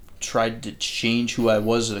really tried to change who I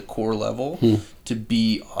was at a core level to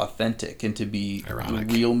be authentic and to be the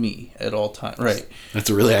real me at all times. Right. That's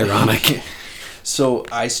really ironic. So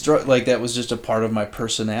I that was just a part of my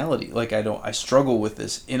personality. Like I struggle with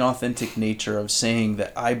this inauthentic nature of saying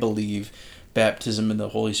that I believe baptism in the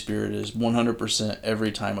Holy Spirit is 100%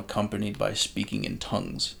 every time accompanied by speaking in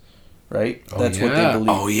tongues. Right? That's what they believe.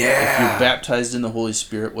 Oh, yeah. If you're baptized in the Holy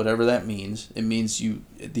Spirit, whatever that means, it means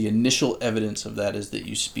the initial evidence of that is that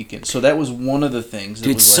you speak in. So that was one of the things.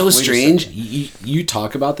 Dude, it's so strange. You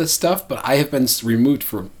talk about this stuff, but I have been removed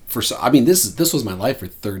this was my life for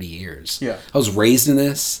 30 years. Yeah. I was raised in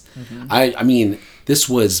this. Mm-hmm. This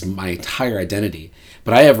was my entire identity.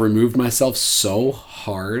 But I have removed myself so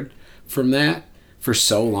hard from that for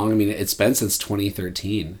so long. It's been since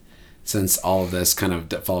 2013. Since all of this kind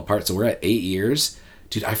of fell apart. So we're at 8 years.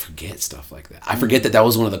 Dude, I forget stuff like that. I forget that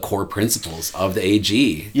was one of the core principles of the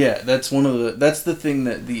AG. Yeah, that's the thing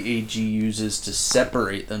that the AG uses to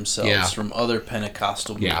separate themselves from other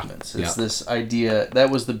Pentecostal movements. It's this idea, that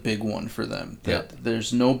was the big one for them, that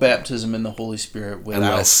there's no baptism in the Holy Spirit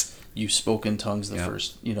without you spoke in tongues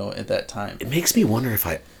first, at that time. It makes me wonder if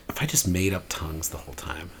I just made up tongues the whole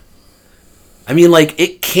time.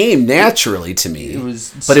 It came naturally to me, it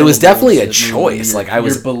was definitely a choice.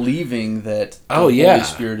 You're believing that the Holy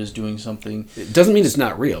Spirit is doing something. It doesn't mean it's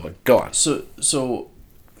not real, but go on. So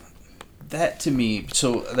that to me,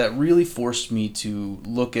 that really forced me to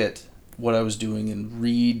look at what I was doing and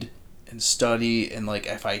read and study and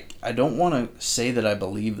if I don't want to say that I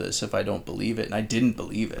believe this if I don't believe it, and I didn't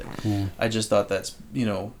believe it. I just thought that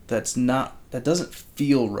doesn't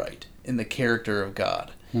feel right in the character of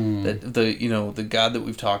God. That the God that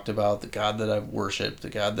we've talked about, the God that I've worshipped, the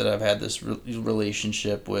God that I've had this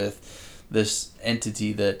relationship with, this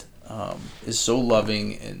entity that is so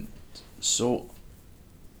loving and so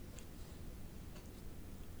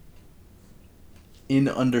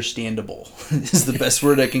ununderstandable is the best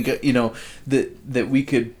word I can get. That we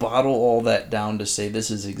could bottle all that down to say this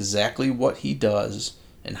is exactly what he does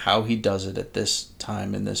and how he does it at this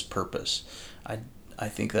time and this purpose. I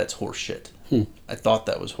think that's horseshit. I thought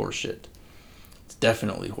that was horseshit. It's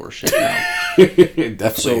definitely horseshit now. It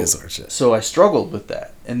definitely is horseshit. So I struggled with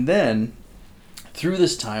that. And then, through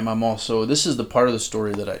this time, this is the part of the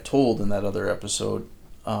story that I told in that other episode,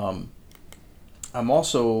 I'm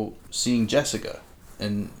also seeing Jessica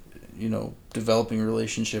and, developing a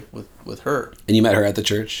relationship with her. And you met her at the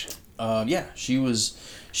church? Yeah.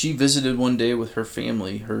 She visited one day with her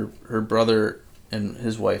family. Her brother and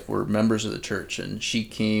his wife were members of the church, and she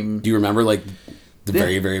came. Do you remember the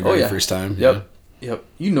very, very, very first time? Yep.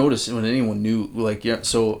 You notice when anyone new,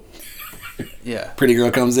 Pretty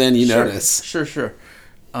girl comes in, notice. Sure.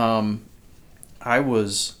 I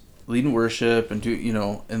was leading worship and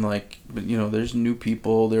there's new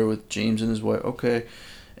people there with James and his wife. Okay,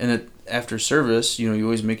 and after service, you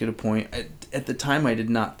always make it a point. At the time, I did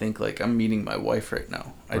not think I'm meeting my wife right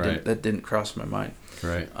now. That didn't cross my mind.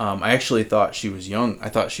 Right. I actually thought she was young. I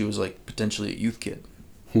thought she was potentially a youth kid.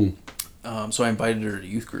 So I invited her to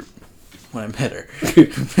youth group when I met her.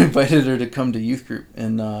 I invited her to come to youth group,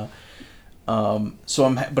 and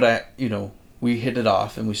we hit it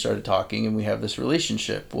off and we started talking and we have this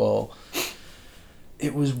relationship. Well,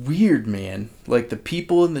 it was weird, man. The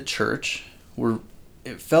people in the church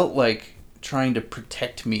it felt like trying to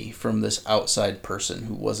protect me from this outside person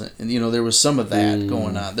who wasn't, and there was some of that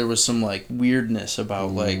going on. There was some weirdness about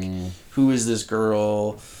who is this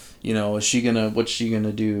girl, what's she gonna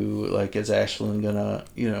do, is Ashlyn gonna,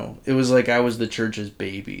 it was I was the church's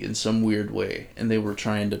baby in some weird way, and they were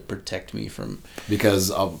trying to protect me from, because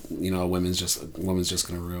of a woman's just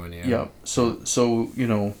gonna ruin you. Yeah. So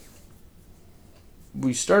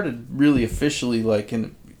we started really officially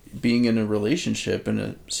being in a relationship in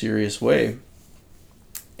a serious way.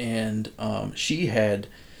 And she had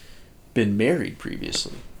been married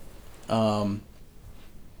previously. So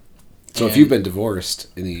if you've been divorced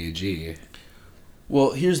in the AG...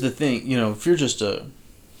 Well, here's the thing. You know, if you're just a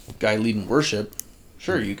guy leading worship,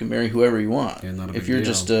 sure, you can marry whoever you want. Yeah, not a big if you're deal.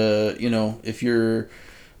 just if you're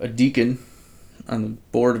a deacon on the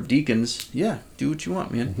board of deacons, yeah, do what you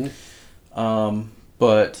want, man. Mm-hmm.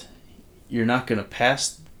 But you're not going to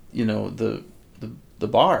pass, the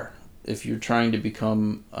bar if you're trying to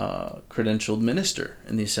become a credentialed minister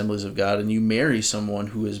in the Assemblies of God and you marry someone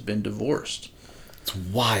who has been divorced. It's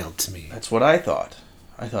wild to me. That's what I thought.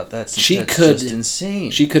 I thought that's could just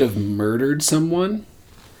insane. She could have murdered someone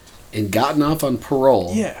and gotten off on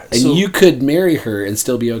parole. Yeah. And you could marry her and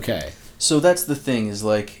still be okay. So that's the thing is,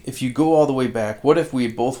 like, if you go all the way back, what if we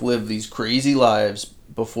both lived these crazy lives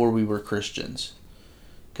before we were Christians?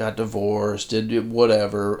 Got divorced, did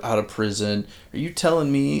whatever, out of prison. Are you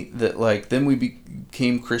telling me that, like, then we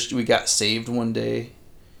became Christian, we got saved one day,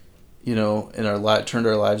 and turned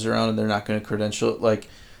our lives around, and they're not going to credential it? Like,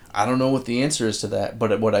 I don't know what the answer is to that,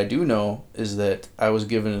 but what I do know is that I was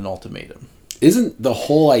given an ultimatum. Isn't the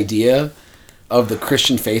whole idea of the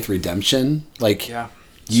Christian faith redemption, like,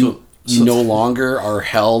 you no longer are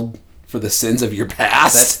held for the sins of your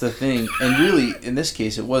past? That's the thing. And really, in this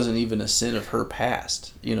case, it wasn't even a sin of her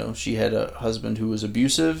past. She had a husband who was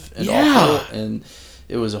abusive and awful, and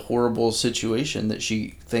it was a horrible situation that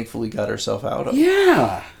she thankfully got herself out of.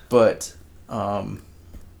 Yeah. But,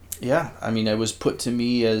 it was put to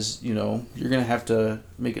me as, you're going to have to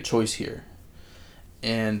make a choice here.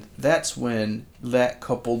 And that's when that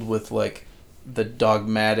coupled with, like, the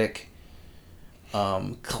dogmatic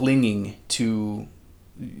clinging to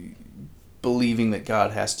believing that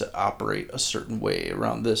God has to operate a certain way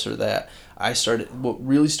around this or that, what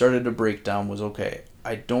really started to break down was, okay,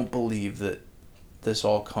 I don't believe that this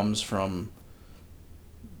all comes from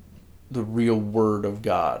the real word of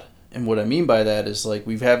God. And what I mean by that is, like,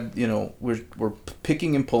 we're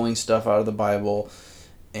picking and pulling stuff out of the Bible,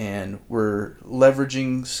 and we're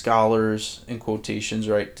leveraging scholars in quotations,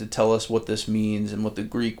 right, to tell us what this means and what the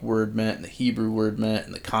Greek word meant and the Hebrew word meant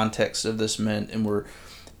and the context of this meant, and we're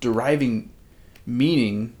deriving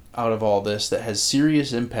meaning out of all this that has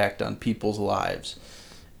serious impact on people's lives.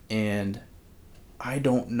 And I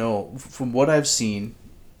don't know, from what I've seen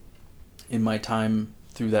in my time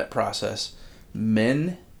through that process,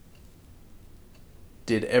 men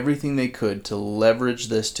did everything they could to leverage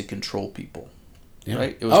this to control people. Yeah.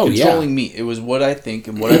 Right? It was controlling me. It was what I think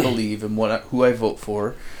and what I believe and who I vote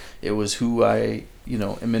for. It was who I,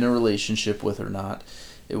 am in a relationship with or not.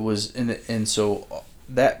 It was, and so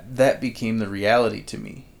that became the reality to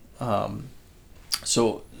me.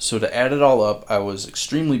 So to add it all up, I was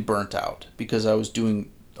extremely burnt out because I was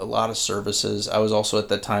doing a lot of services. I was also at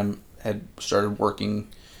that time had started working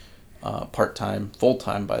part-time,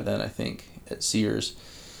 full-time by then, I think, at Sears.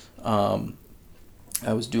 I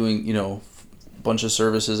was doing, a bunch of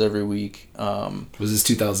services every week. Was this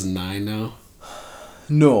 2009 now?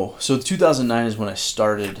 No. So 2009 is when I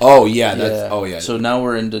started. Oh, yeah. So now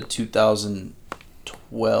we're into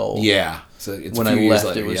 2012. Yeah. So it's when a few I years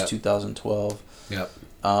left, later. it was 2012. Yep.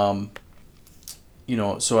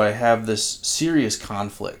 So I have this serious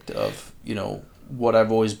conflict of, what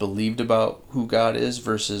I've always believed about who God is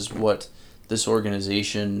versus what this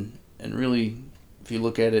organization, and really, if you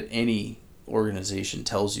look at it, any organization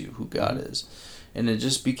tells you who God is. And it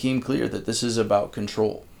just became clear that this is about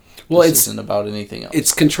control. Well, this isn't about anything else.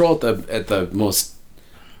 It's control at the most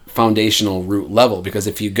foundational root level, because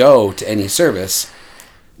if you go to any service,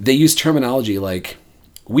 they use terminology like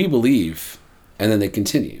 "we believe," and then they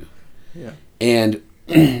continue. Yeah. And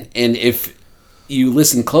if you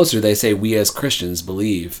listen closer, they say we as Christians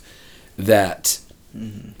believe that.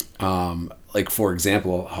 Like, for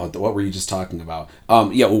example, what were you just talking about?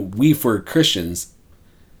 We for Christians,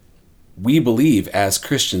 we believe as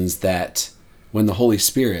Christians that when the Holy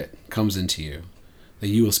Spirit comes into you, that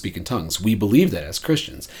you will speak in tongues. We believe that as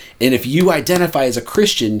Christians. And if you identify as a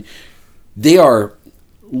Christian, they are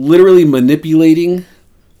literally manipulating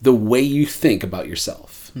the way you think about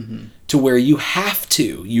yourself to where you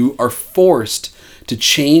are forced to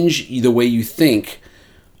change the way you think.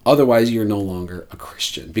 Otherwise, you're no longer a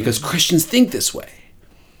Christian, because Christians think this way.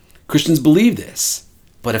 Christians believe this.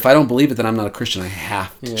 But if I don't believe it, then I'm not a Christian. I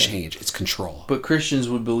have to change. It's control. But Christians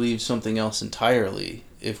would believe something else entirely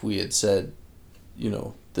if we had said,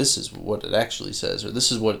 this is what it actually says, or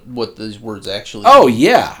this is what these words actually mean. Oh,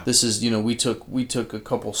 yeah. This is, we took a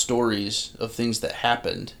couple stories of things that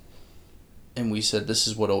happened and we said this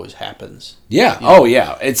is what always happens. Yeah. You know? Oh,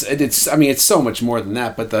 yeah. It's. I mean, it's so much more than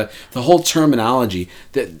that. But the whole terminology,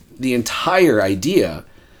 the entire idea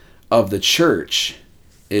of the church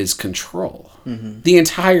is control. Mm-hmm. The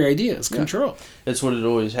entire idea is control. That's what it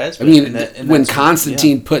always has been. I mean, when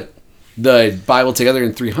Constantine put the Bible together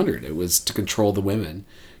in 300, it was to control the women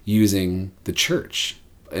using the church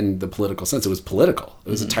in the political sense. It was political. It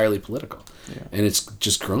was entirely political. Yeah. And it's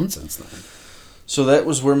just grown since then. So that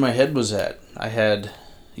was where my head was at. I had,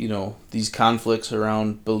 these conflicts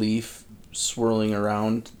around belief swirling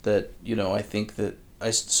around that, I think that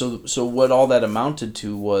so what all that amounted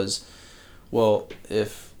to was, well,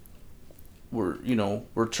 if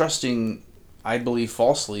we're trusting, I believe,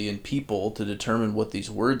 falsely in people to determine what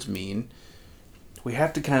these words mean, we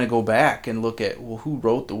have to kind of go back and look at, well, who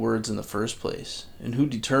wrote the words in the first place and who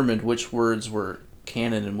determined which words were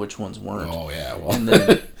canon and which ones weren't. Oh, yeah. Well. And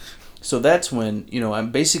then, so that's when,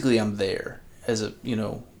 I'm there as a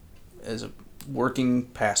working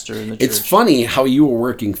pastor in the church. It's funny how you were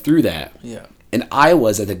working through that. Yeah. And I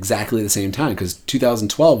was at exactly the same time, because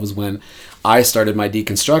 2012 was when I started my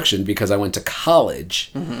deconstruction, because I went to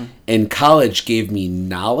college, and college gave me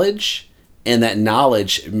knowledge, and that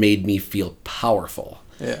knowledge made me feel powerful.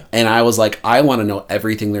 Yeah. And I was like, I want to know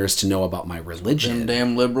everything there is to know about my religion. Them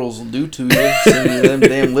damn liberals will do to you. Send you to them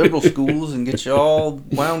damn liberal schools and get you all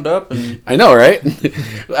wound up. And I know, right?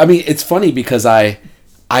 I mean, it's funny because I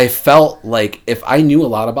felt like if I knew a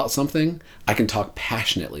lot about something, I can talk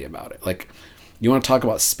passionately about it. Like, you want to talk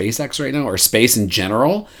about SpaceX right now, or space in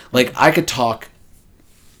general? Like, I could talk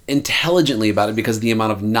intelligently about it because of the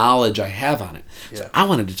amount of knowledge I have on it. Yeah. So I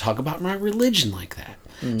wanted to talk about my religion like that.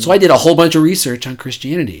 So I did a whole bunch of research on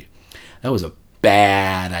Christianity. That was a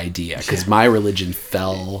bad idea, because my religion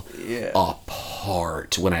fell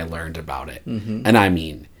apart when I learned about it. Mm-hmm. And I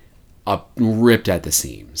mean, ripped at the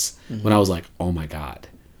seams. Mm-hmm. When I was like, oh my God,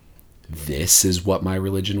 this is what my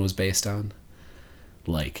religion was based on?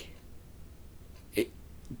 Like,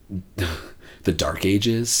 the Dark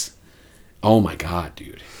Ages? Oh my God,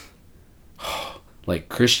 dude. Like,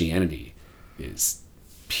 Christianity is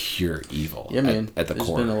pure evil. Yeah, man. At the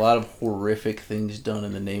core. There's been a lot of horrific things done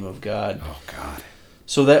in the name of God. Oh, God.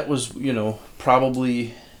 So that was,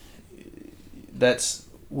 probably, that's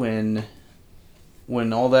when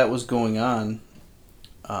all that was going on.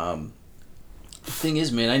 The thing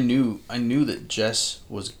is, man, I knew that Jess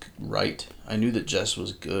was right. I knew that Jess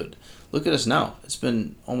was good. Look at us now. It's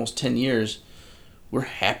been almost 10 years. We're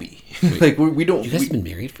happy. Like, we don't... You guys have been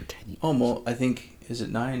married for 10 years? Almost, I think, is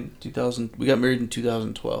it 2000? We got married in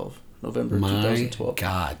 2012. November 2012. My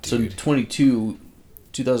God, dude. So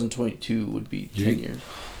 2022 would be 10 years.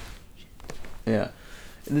 Yeah.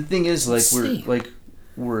 And the thing is, like,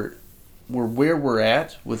 we're where we're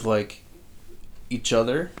at with, like, each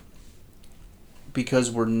other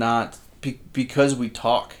because we're not... Because we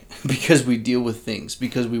talk, because we deal with things,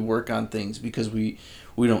 because we work on things, because we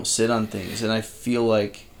don't sit on things. And I feel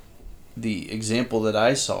like the example that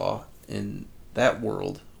I saw in that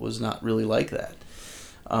world was not really like that.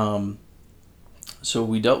 So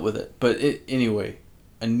we dealt with it. But anyway,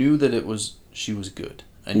 I knew that she was good.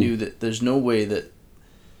 I knew that there's no way that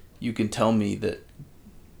you can tell me that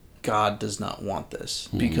God does not want this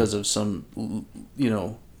because of some,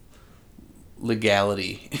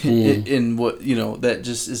 legality in what, that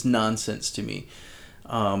just is nonsense to me.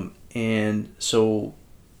 And so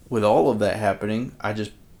with all of that happening, I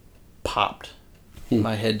just popped.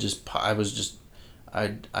 My head just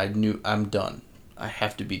I knew I'm done. I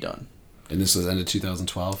have to be done. And this was end of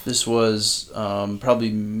 2012? This was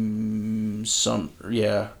probably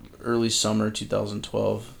early summer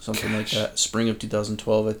 2012, something like that. Spring of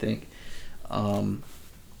 2012, I think.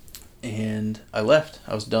 And I left.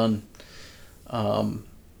 I was done.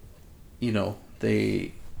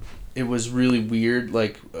 It was really weird.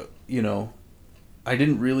 Like, I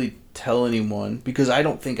didn't really tell anyone because I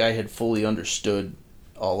don't think I had fully understood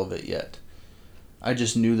all of it yet. I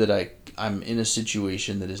just knew that I'm in a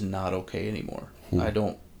situation that is not okay anymore.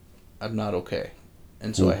 I'm not okay.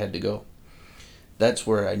 And so I had to go. That's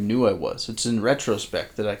where I knew I was. It's in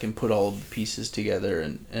retrospect that I can put all of the pieces together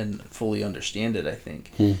and fully understand it, I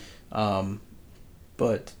think.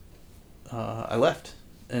 But I left.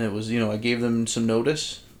 And it was, I gave them some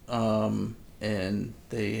notice. And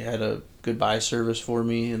they had a goodbye service for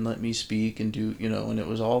me and let me speak and do, and it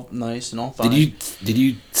was all nice and all fine. Did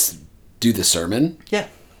you do the sermon? Yeah.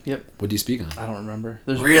 Yep. What did you speak on? I don't remember.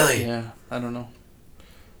 Really? Yeah. I don't know.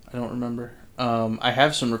 I don't remember. I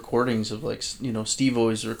have some recordings of, like, Steve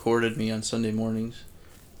always recorded me on Sunday mornings.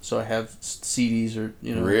 So I have CDs or,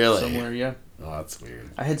 really? Somewhere, yeah. Oh, that's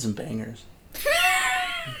weird. I had some bangers.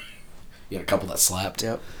 You got a couple that slapped.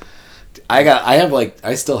 Yep.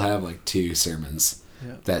 I still have like 2 sermons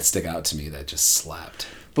that stick out to me that just slapped.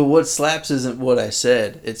 But what slaps isn't what I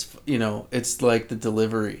said. It's it's like the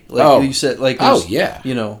delivery. Like you said, like yeah.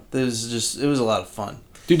 it was a lot of fun.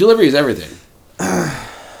 Dude, delivery is everything.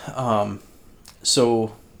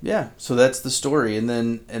 So that's the story, and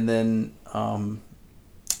then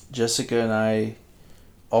Jessica and I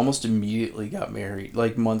almost immediately got married.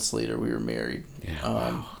 Like months later, we were married. Yeah.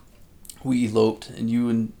 Wow. We eloped, and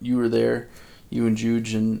you were there. You and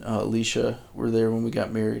Juge and Alicia were there when we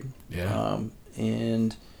got married. Yeah.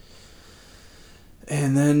 And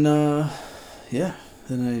then then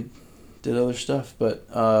I did other stuff. But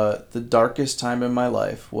the darkest time in my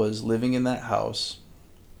life was living in that house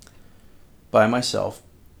by myself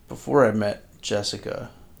before I met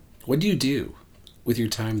Jessica. What do you do with your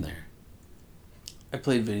time there? I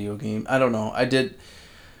played video game. I don't know. I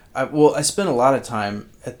spent a lot of time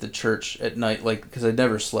at the church at night, like, because I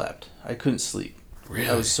never slept. I couldn't sleep. Really?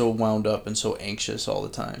 I was so wound up and so anxious all the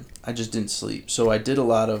time. I just didn't sleep. So I did a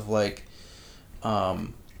lot of, like, I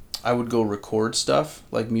would go record stuff,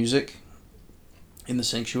 like music, in the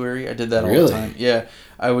sanctuary. I did that all the time. Yeah.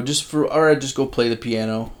 I'd just go play the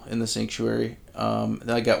piano in the sanctuary. Then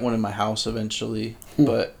I got one in my house eventually.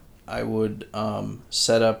 But I would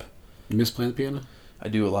set up... You miss playing the piano? I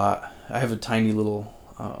do a lot. I have a tiny little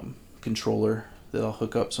controller that I'll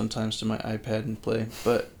hook up sometimes to my iPad and play,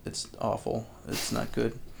 but it's awful. It's not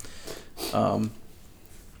good.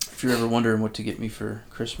 If you're ever wondering what to get me for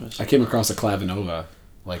Christmas, I came across a Clavinova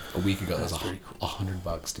like a week ago. That's it was pretty cool.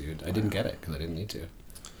 $100, dude. I didn't get it because I didn't need to.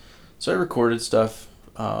 So I recorded stuff.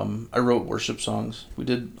 I wrote worship songs. We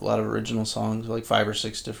did a lot of original songs, like 5 or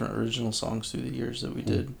 6 different original songs through the years that we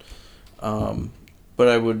did. But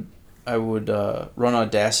I would run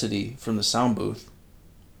Audacity from the sound booth.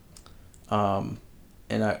 And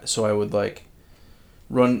I would like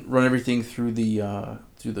run everything through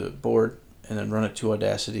the board and then run it to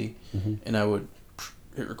Audacity, and I would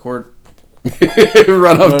hit record.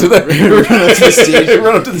 run up to the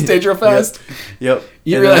stage real fast. Yep.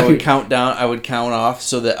 And then I would count down. I would count off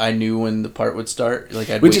so that I knew when the part would start. Like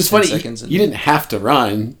I'd Which wait is 10 funny. seconds. You didn't have to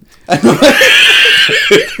run.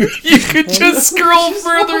 You could just scroll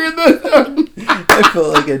further in the. I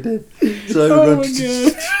felt like I did. So I would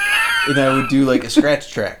run. And I would do like a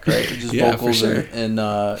scratch track, right? Just vocals for sure.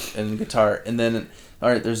 and guitar. And then, all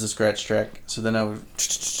right, there's the scratch track. So then I would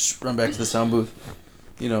run back to the sound booth,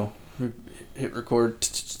 hit record,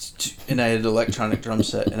 and I had an electronic drum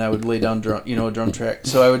set, and I would lay down a drum track.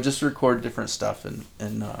 So I would just record different stuff, and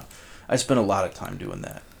I spent a lot of time doing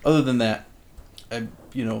that. Other than that, I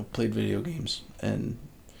played video games and.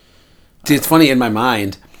 See, it's funny in my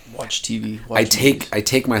mind. Watch TV. I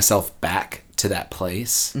take myself back to that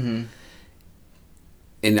place, and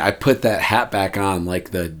I put that hat back on,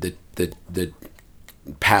 like the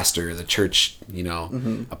pastor, the church.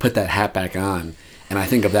 I put that hat back on, and I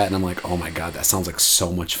think of that, and I'm like, oh my god, that sounds like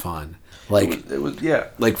so much fun. Like it was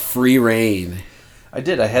like free reign. I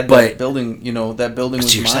did. I had that building. That building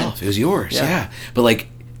was yourself. mine. It was yours. Yeah. But like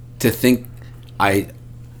to think, I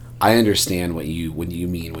understand what you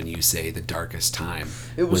mean when you say the darkest time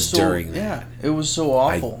was during that. Yeah, it was so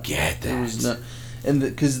awful. I get that. It was not,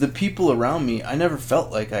 because the people around me, I never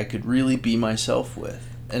felt like I could really be myself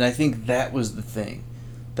with, and I think that was the thing,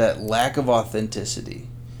 that lack of authenticity.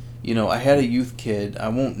 I had a youth kid. I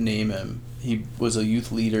won't name him. He was a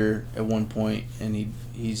youth leader at one point, and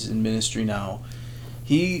he's in ministry now.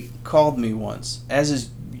 He called me once as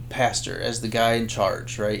his pastor, as the guy in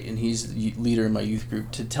charge, right? And he's the leader in my youth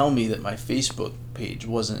group, to tell me that my Facebook page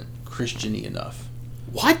wasn't Christian-y enough.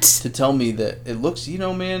 What? To tell me that it looks,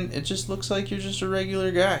 man, it just looks like you're just a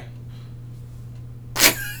regular guy.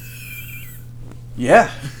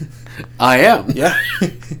 Yeah. I am. Yeah.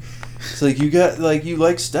 It's like you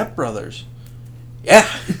like Step Brothers. Yeah.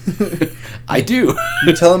 I do.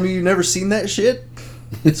 You telling me you've never seen that shit?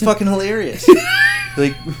 It's fucking hilarious.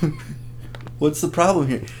 Like, what's the problem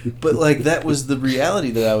here? But like, that was the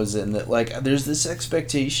reality that I was in. That like, there's this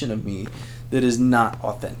expectation of me that is not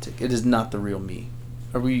authentic. It is not the real me.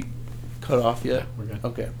 Are we cut off yet? Yeah, we're good.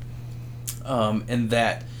 Okay. And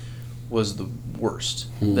that was the worst.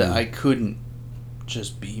 That I couldn't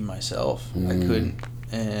just be myself. I couldn't.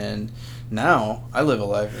 And now I live a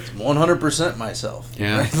life that's 100% myself.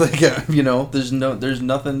 Yeah. Right? Like, there's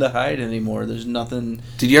nothing to hide anymore. There's nothing.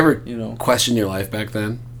 Did you ever question your life back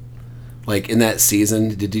then? Like in that season,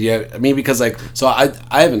 did you have, because like, so I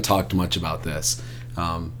haven't talked much about this,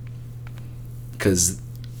 because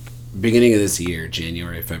beginning of this year,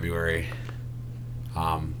 January, February,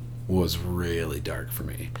 was really dark for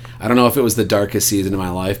me. I don't know if it was the darkest season of my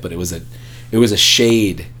life, but it was a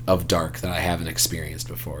shade of dark that I haven't experienced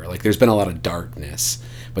before. Like, there's been a lot of darkness,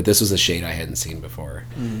 but this was a shade I hadn't seen before.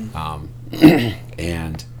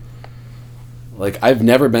 And like, I've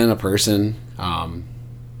never been a person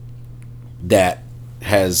that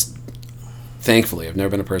has, thankfully, I've never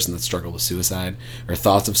been a person that struggled with suicide or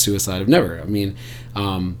thoughts of suicide. I've never. I mean,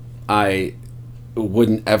 I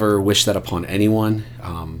wouldn't ever wish that upon anyone.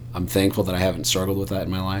 I'm thankful that I haven't struggled with that in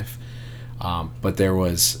my life. But there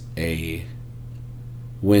was a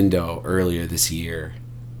window earlier this year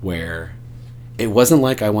where it wasn't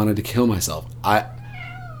like I wanted to kill myself.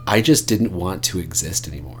 I just didn't want to exist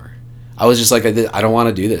anymore. I was just like, I don't want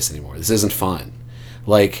to do this anymore. This isn't fun.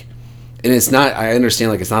 Like, and it's not, I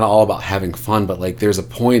understand, like, it's not all about having fun, but like, there's a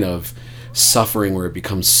point of suffering where it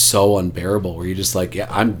becomes so unbearable where you're just like, yeah,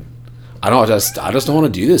 I just don't want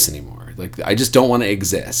to do this anymore. Like, I just don't want to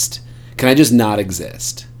exist. Can I just not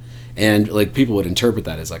exist? And like, people would interpret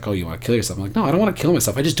that as like, oh, you want to kill yourself? I'm like, no, I don't want to kill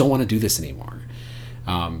myself. I just don't want to do this anymore.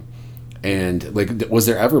 And like, was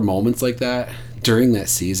there ever moments like that during that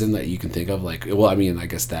season that you can think of? Like, well, I mean, I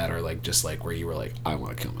guess that, or like, just like where you were like, I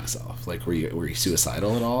want to kill myself. Like, were you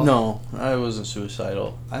suicidal at all? No, I wasn't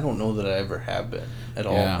suicidal. I don't know that I ever have been at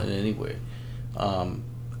all in any way.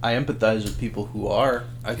 I empathize with people who are.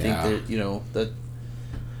 I think that, you know, that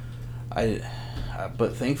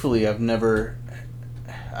but thankfully I've never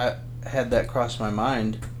had that cross my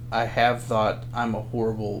mind. I have thought I'm a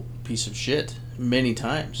horrible piece of shit many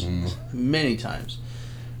times. Many times.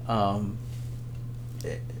 I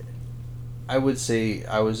would say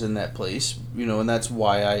I was in that place, you know, and that's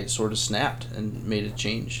why I sort of snapped and made a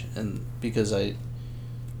change, and because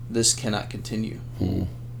this cannot continue.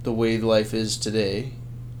 The way life is today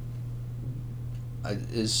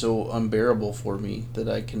is so unbearable for me that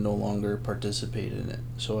I can no longer participate in it.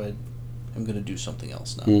 So I'm going to do something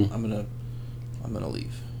else now. I'm going to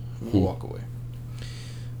leave. I'm going to walk away.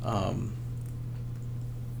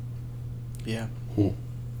 Yeah.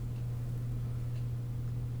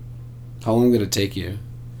 How long did it take you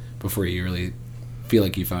before you really feel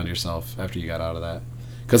like you found yourself after you got out of that?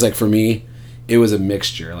 Because like, for me, it was a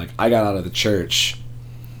mixture. Like, I got out of the church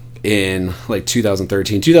in like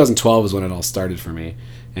 2013. 2012 is when it all started for me.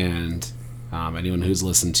 And anyone who's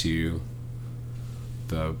listened to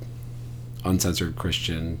the Uncensored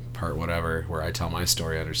Christian part, whatever, where I tell my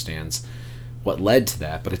story, understands what led to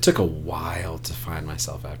that. But it took a while to find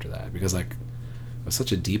myself after that, because like, it was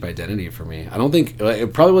such a deep identity for me. I don't think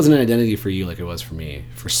it probably wasn't an identity for you like it was for me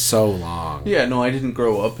for so long. Yeah, no, I didn't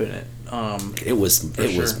grow up in it. It was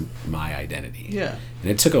my identity. Yeah,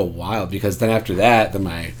 and it took a while, because then after that, then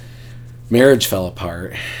my marriage fell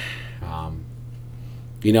apart.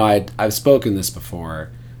 You know, I've spoken this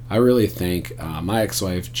before. I really think my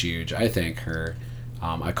ex-wife Juge, I thank her.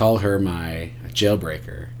 I call her my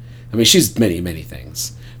jailbreaker. I mean, she's many, many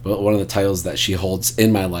things, but one of the titles that she holds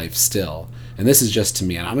in my life still, and this is just to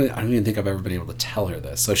me, and I don't even think I've ever been able to tell her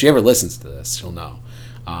this, so if she ever listens to this, she'll know.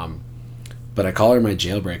 But I call her my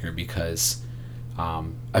jailbreaker because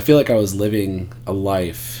I feel like I was living a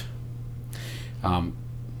life. The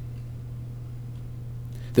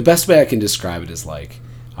best way I can describe it is like,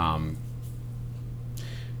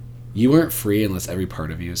 you weren't free unless every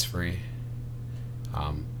part of you is free.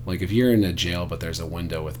 Like, if you're in a jail but there's a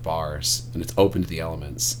window with bars and it's open to the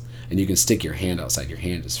elements and you can stick your hand outside, your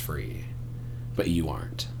hand is free, but you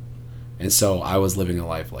aren't. And so I was living a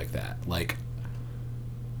life like that. Like,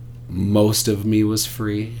 most of me was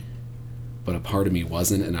free, but a part of me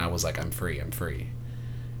wasn't, and I was like, I'm free.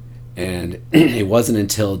 And it wasn't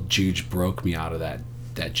until Juge broke me out of that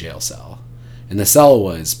jail cell. And the cell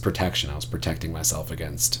was protection. I was protecting myself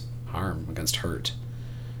against harm, against hurt.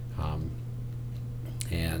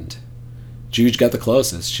 And Juge got the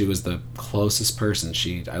closest. She was the closest person.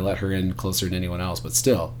 I let her in closer than anyone else, but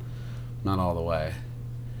still, not all the way.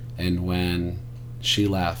 And when she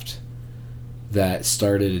left, that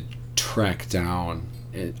started a trek down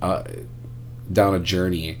a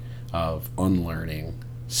journey of unlearning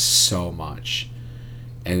so much.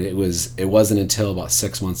 And it wasn't until about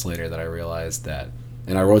 6 months later that I realized that,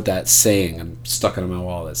 and I wrote that saying and stuck it on my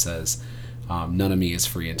wall that says, none of me is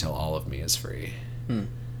free until all of me is free.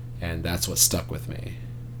 And that's what stuck with me.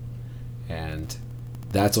 And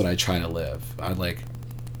that's what I try to live.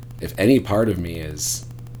 If any part of me is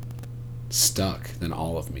stuck, then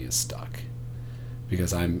all of me is stuck.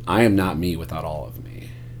 Because I am not me without all of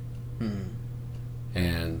me.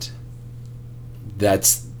 And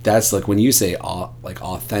that's like when you say like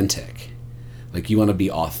authentic, like you want to be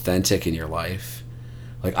authentic in your life.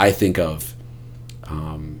 Like I think of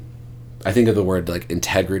I think of the word like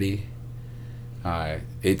integrity.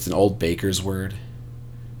 It's an old baker's word.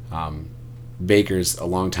 Bakers a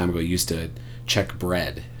long time ago used to check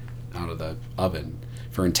bread out of the oven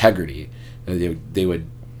for integrity. They would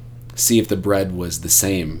see if the bread was the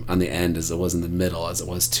same on the end as it was in the middle, as it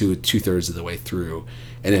was two-thirds of the way through.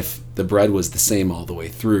 And if the bread was the same all the way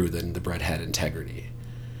through, then the bread had integrity.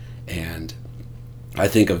 And I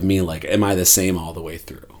think of me like, am I the same all the way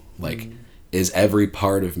through? Like, is every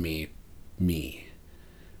part of me?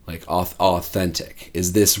 Like, authentic?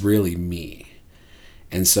 Is this really me?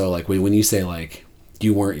 And so, like, when you say, like,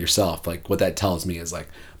 you weren't yourself, like, what that tells me is, like,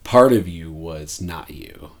 part of you was not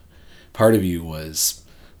you. Part of you was,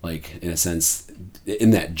 like, in a sense,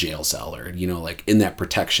 in that jail cell or, you know, like, in that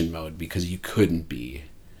protection mode because you couldn't be.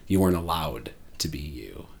 You weren't allowed to be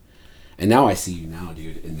you. And now I see you now,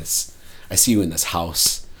 dude, I see you in this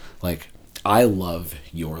house. Like, I love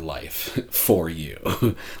your life for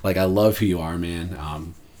you. Like, I love who you are,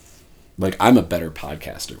 man. Like, I'm a better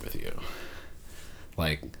podcaster with you.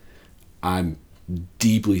 Like, I'm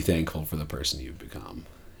deeply thankful for the person you've become.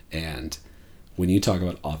 And when you talk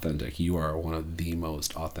about authentic, you are one of the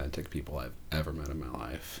most authentic people I've ever met in my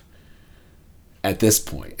life. At this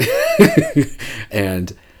point.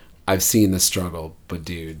 And I've seen the struggle, but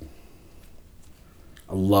dude,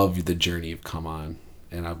 I love the journey you've come on.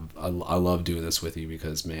 And I love doing this with you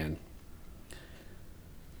because, man,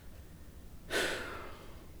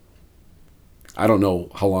 I don't know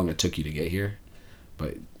how long it took you to get here,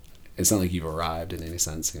 but it's not like you've arrived in any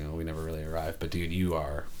sense. You know, we never really arrived. But, dude,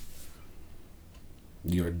 you're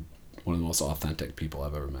one of the most authentic people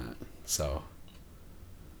I've ever met. So,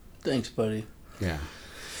 thanks, buddy. Yeah.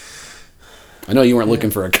 I know you weren't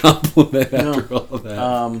looking for a compliment after all of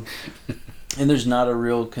that. And there's not a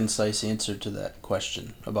real concise answer to that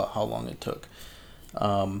question about how long it took.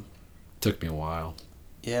 Took me a while.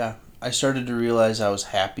 Yeah. I started to realize I was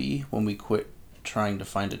happy when we quit trying to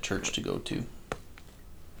find a church to go to.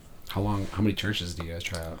 How many churches do you guys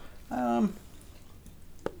try out?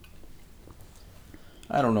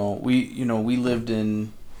 I don't know. We lived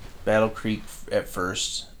in Battle Creek at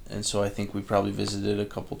first, and so I think we probably visited a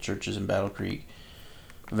couple churches in Battle Creek.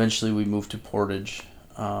 Eventually we moved to Portage.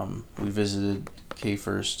 We visited K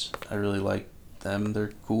First. I really like them.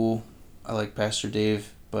 They're cool. I like Pastor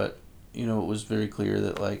Dave, but it was very clear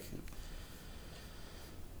that like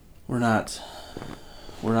we're not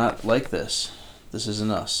like this. This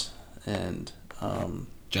isn't us. And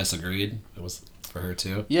Jess agreed. It was for her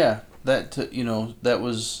too. Yeah, that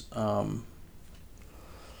was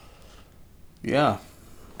yeah.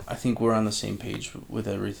 I think we're on the same page with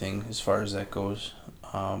everything as far as that goes.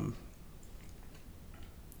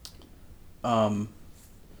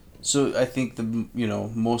 So I think the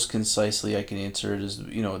most concisely I can answer it is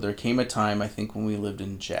there came a time I think when we lived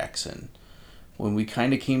in Jackson when we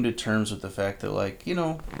kind of came to terms with the fact that like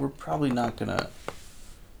we're probably not gonna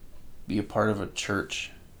be a part of a church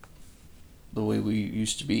the way we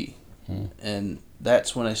used to be. And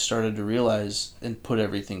that's when I started to realize and put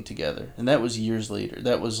everything together. And that was years later.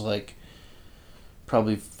 That was like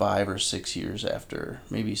probably 5 or 6 years after,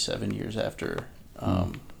 maybe 7 years after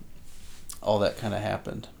all that kind of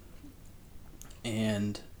happened.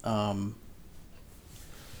 And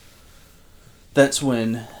that's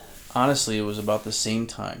when, honestly, it was about the same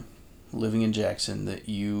time, living in Jackson, that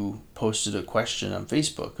you posted a question on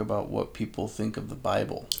Facebook about what people think of the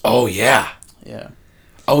Bible. Oh, yeah. Yeah.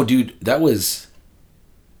 Oh, dude, that was...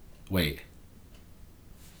 Wait.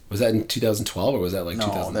 Was that in 2012 or was that like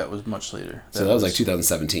 2000? No, that was much later. So that was like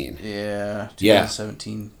 2017. Yeah,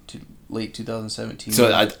 2017, late 2017.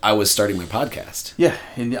 So I was starting my podcast. Yeah,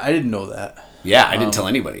 and I didn't know that. Yeah, I didn't tell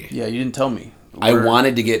anybody. Yeah, you didn't tell me. I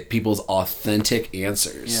wanted to get people's authentic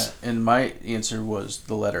answers. Yeah, and my answer was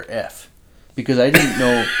the letter F. Because I didn't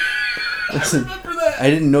know... Listen, I remember that. I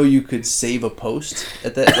didn't know you could save a post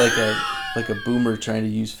at that, like a boomer trying to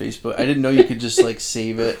use Facebook. I didn't know you could just like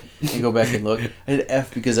save it and go back and look. I did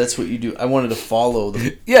F because that's what you do. I wanted to follow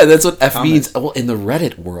them. Yeah, that's what F means. Well, in the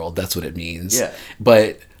Reddit world, that's what it means. Yeah.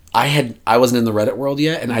 But I wasn't in the Reddit world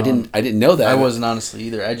yet, and I didn't know that. I wasn't honestly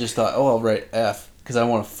either. I just thought, I'll write F because I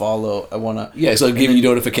want to follow. I want to. Yeah, so it gave you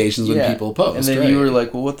notifications when people post. And then you were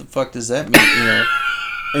like, well, what the fuck does that mean?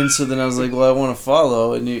 And so then I was like, well, I want to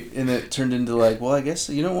follow, and it turned into like, well, I guess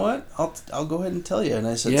you know what? I'll go ahead and tell you. And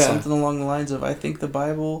I said something along the lines of, I think the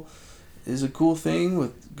Bible is a cool thing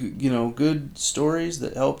with good stories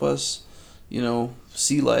that help us,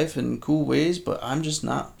 see life in cool ways. But I'm just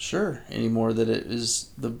not sure anymore that it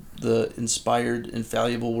is the inspired,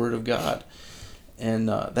 infallible Word of God. And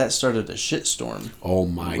that started a shitstorm. Oh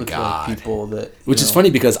my God! Like, people that which is funny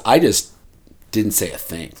because I just didn't say a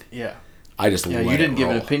thing. Yeah. I just Yeah, let you didn't it give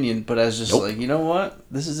an roll. opinion, but I was just Nope. like, you know what?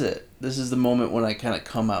 This is it. This is the moment when I kind of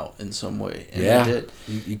come out in some way. And Yeah. I did.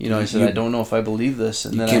 You know, I said, I don't know if I believe this.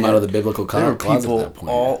 And You then came I out had, of the biblical there were closet people at that point.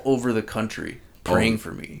 all over the country praying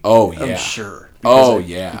for me. Oh, yeah. I'm sure. Oh, I-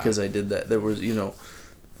 yeah. Because I did that. There was, you know,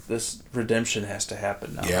 this redemption has to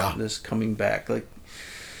happen now. Yeah. This coming back. Like,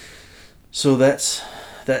 so that's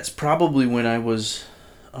probably when I was,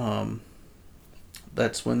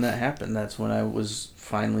 that's when that happened. That's when I was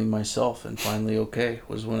finally myself and finally okay.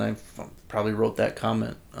 Was when I probably wrote that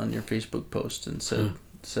comment on your Facebook post and said,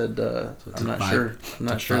 I'm not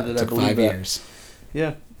sure that I believe 5 that. years.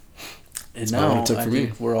 Yeah. And That's about what now it took I for me.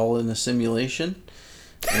 think we're all in a simulation,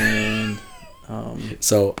 and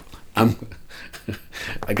So I'm.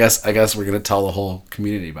 I guess we're gonna tell the whole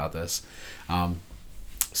community about this.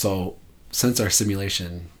 So since our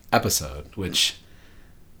simulation episode, which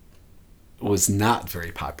was not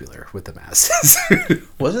very popular with the masses.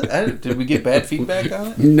 was it? Did we get bad feedback on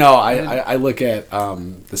it? No, I look at the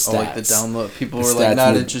stats. Oh, like the download. People The were like stats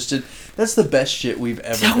not were- interested. That's the best shit we've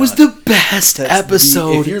ever done. That was the best That's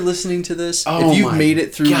episode. if you're listening to this, Oh if you've my made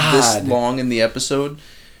it through God. this long in the episode,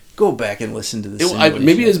 go back and listen to this.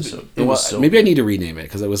 Maybe episode. It was so maybe I good. need to rename it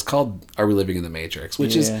because it was called "Are We Living in the Matrix?"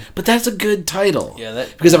 Which Yeah. is, but that's a good title. Yeah,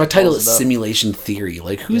 that because if our title follows is it up. Simulation Theory,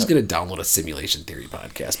 like who's Yep. gonna download a Simulation Theory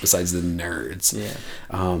podcast besides the nerds?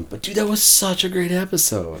 Yeah. But dude, that was such a great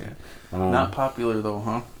episode. Not popular though,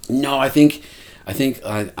 huh? No, I think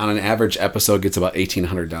on an average episode gets about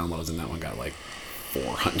 1,800 downloads, and that one got like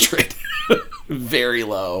 400. Very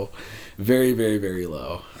low, very very very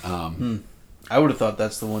low. I would have thought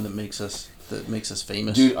that's the one that makes us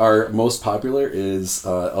famous. Dude, our most popular is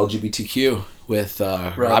LGBTQ with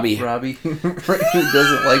Robbie. Robbie, who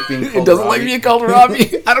doesn't like being called It doesn't Robbie. like being called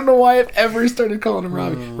Robbie. I don't know why I've ever started calling him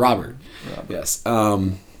Robbie. Robert. Yes.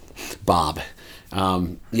 Bob.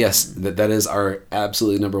 Yes, that is our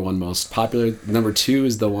absolutely number one most popular. Number two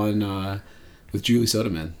is the one with Julie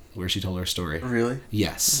Sodeman, where she told her story. Really?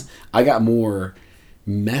 Yes. I got more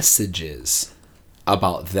messages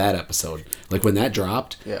about that episode. Like when that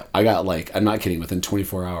dropped, Yeah. I got like, I'm not kidding, within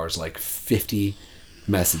 24 hours, like 50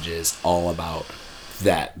 messages all about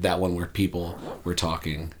that one where people were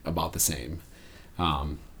talking about the same.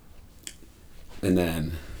 And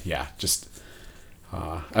then, yeah, just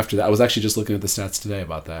after that, I was actually just looking at the stats today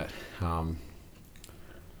about that.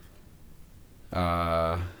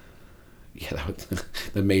 Yeah, that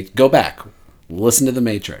was, go back, listen to The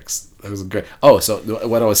Matrix. That was great. Oh, so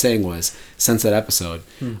what I was saying was, since that episode,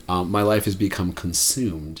 my life has become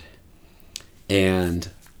consumed, and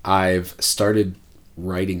I've started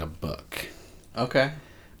writing a book. Okay.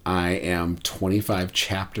 I am 25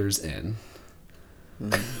 chapters in.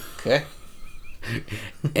 Okay.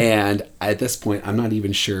 And at this point, I'm not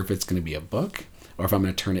even sure if it's going to be a book or if I'm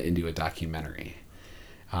going to turn it into a documentary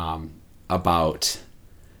about,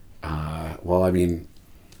 well, I mean,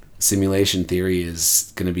 simulation theory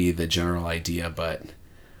is going to be the general idea, but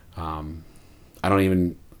I don't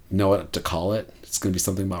even know what to call it. It's going to be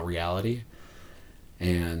something about reality.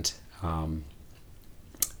 And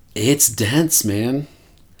it's dense, man.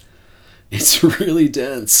 It's really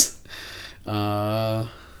dense. Yeah,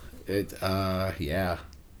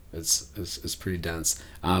 it's pretty dense.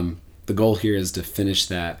 The goal here is to finish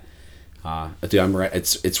that. Dude, I'm right.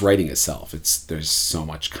 It's writing itself. There's so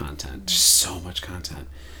much content,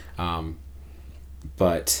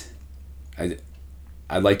 but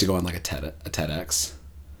I'd like to go on like a TEDx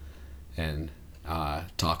and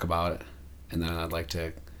talk about it, and then I'd like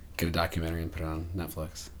to get a documentary and put it on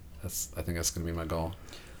Netflix. I think that's gonna be my goal.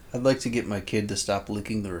 I'd like to get my kid to stop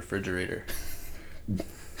licking the refrigerator.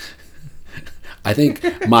 I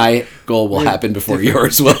think my goal will happen before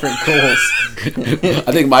yours will. Different goals.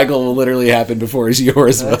 I think my goal will literally happen before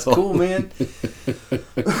yours That's will. cool, man.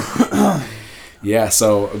 Yeah,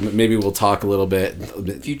 so maybe we'll talk a little bit.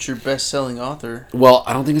 Future best-selling author. Well,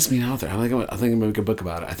 I don't think it's me an author. I think I'm gonna make a book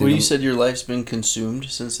about it. I think Well, you said your life's been consumed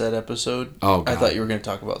since that episode. Oh, I God. thought you were going to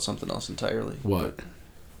talk about something else entirely. What?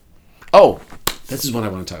 Oh, this is what I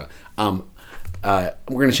want to talk about.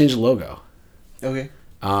 We're gonna change the logo. Okay.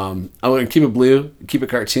 I'm gonna keep it blue, keep it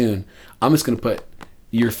cartoon. I'm just gonna put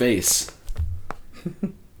your face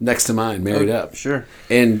next to mine, married up. Sure.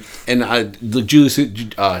 And the Jews,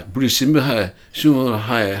 Bruce, You've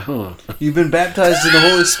been baptized in the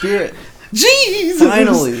Holy Spirit. Jesus,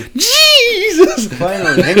 Finally. Jesus.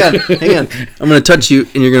 Finally. Hang on. I'm going to touch you,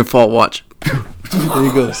 and you're going to fall. Watch. There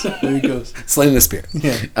he goes. Slain in the Spirit.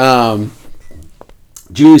 Yeah.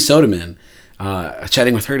 Julie Sodeman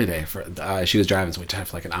Chatting with her today. She was driving, so we chatted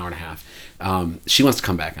for like an hour and a half. She wants to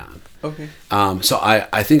come back on. Okay. So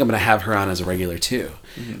I think I'm going to have her on as a regular too.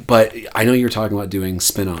 Mm-hmm. But I know you were talking about doing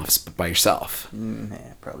spin-offs by yourself. Nah,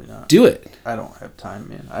 probably not. Do it. I don't have time,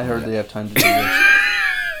 man. I hardly have time to do this.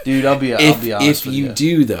 Dude, I'll be honest if with you you.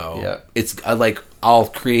 do though, Yeah. it's I'll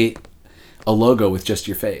create a logo with just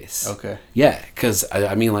your face. Okay. Yeah, because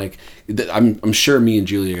I mean, like, I'm sure me and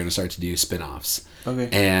Julie are going to start to do spin-offs. Okay.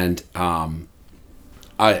 And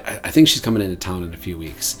I think she's coming into town in a few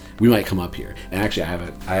weeks. We might come up here. And actually,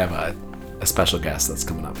 I have a special guest that's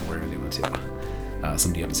coming up. We're going to do one too.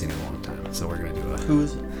 Somebody you haven't seen in a long time. So we're going to do a. Who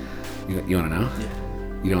is it? You want to know?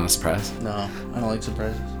 Yeah. You don't want to surprise? No, I don't like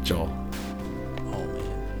surprises. Joel. Oh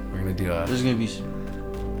man. We're going to do a. There's gonna be.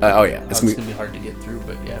 Oh yeah, It's gonna be hard to get through,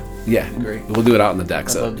 but yeah. Yeah, great. We'll do it out on the deck,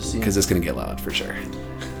 I'd love to see because it's gonna get loud for sure.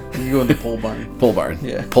 You go in the pole barn. Pole barn.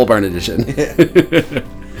 Yeah. Pole barn edition. Yeah.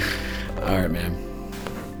 All right, man.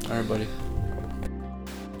 All right, buddy.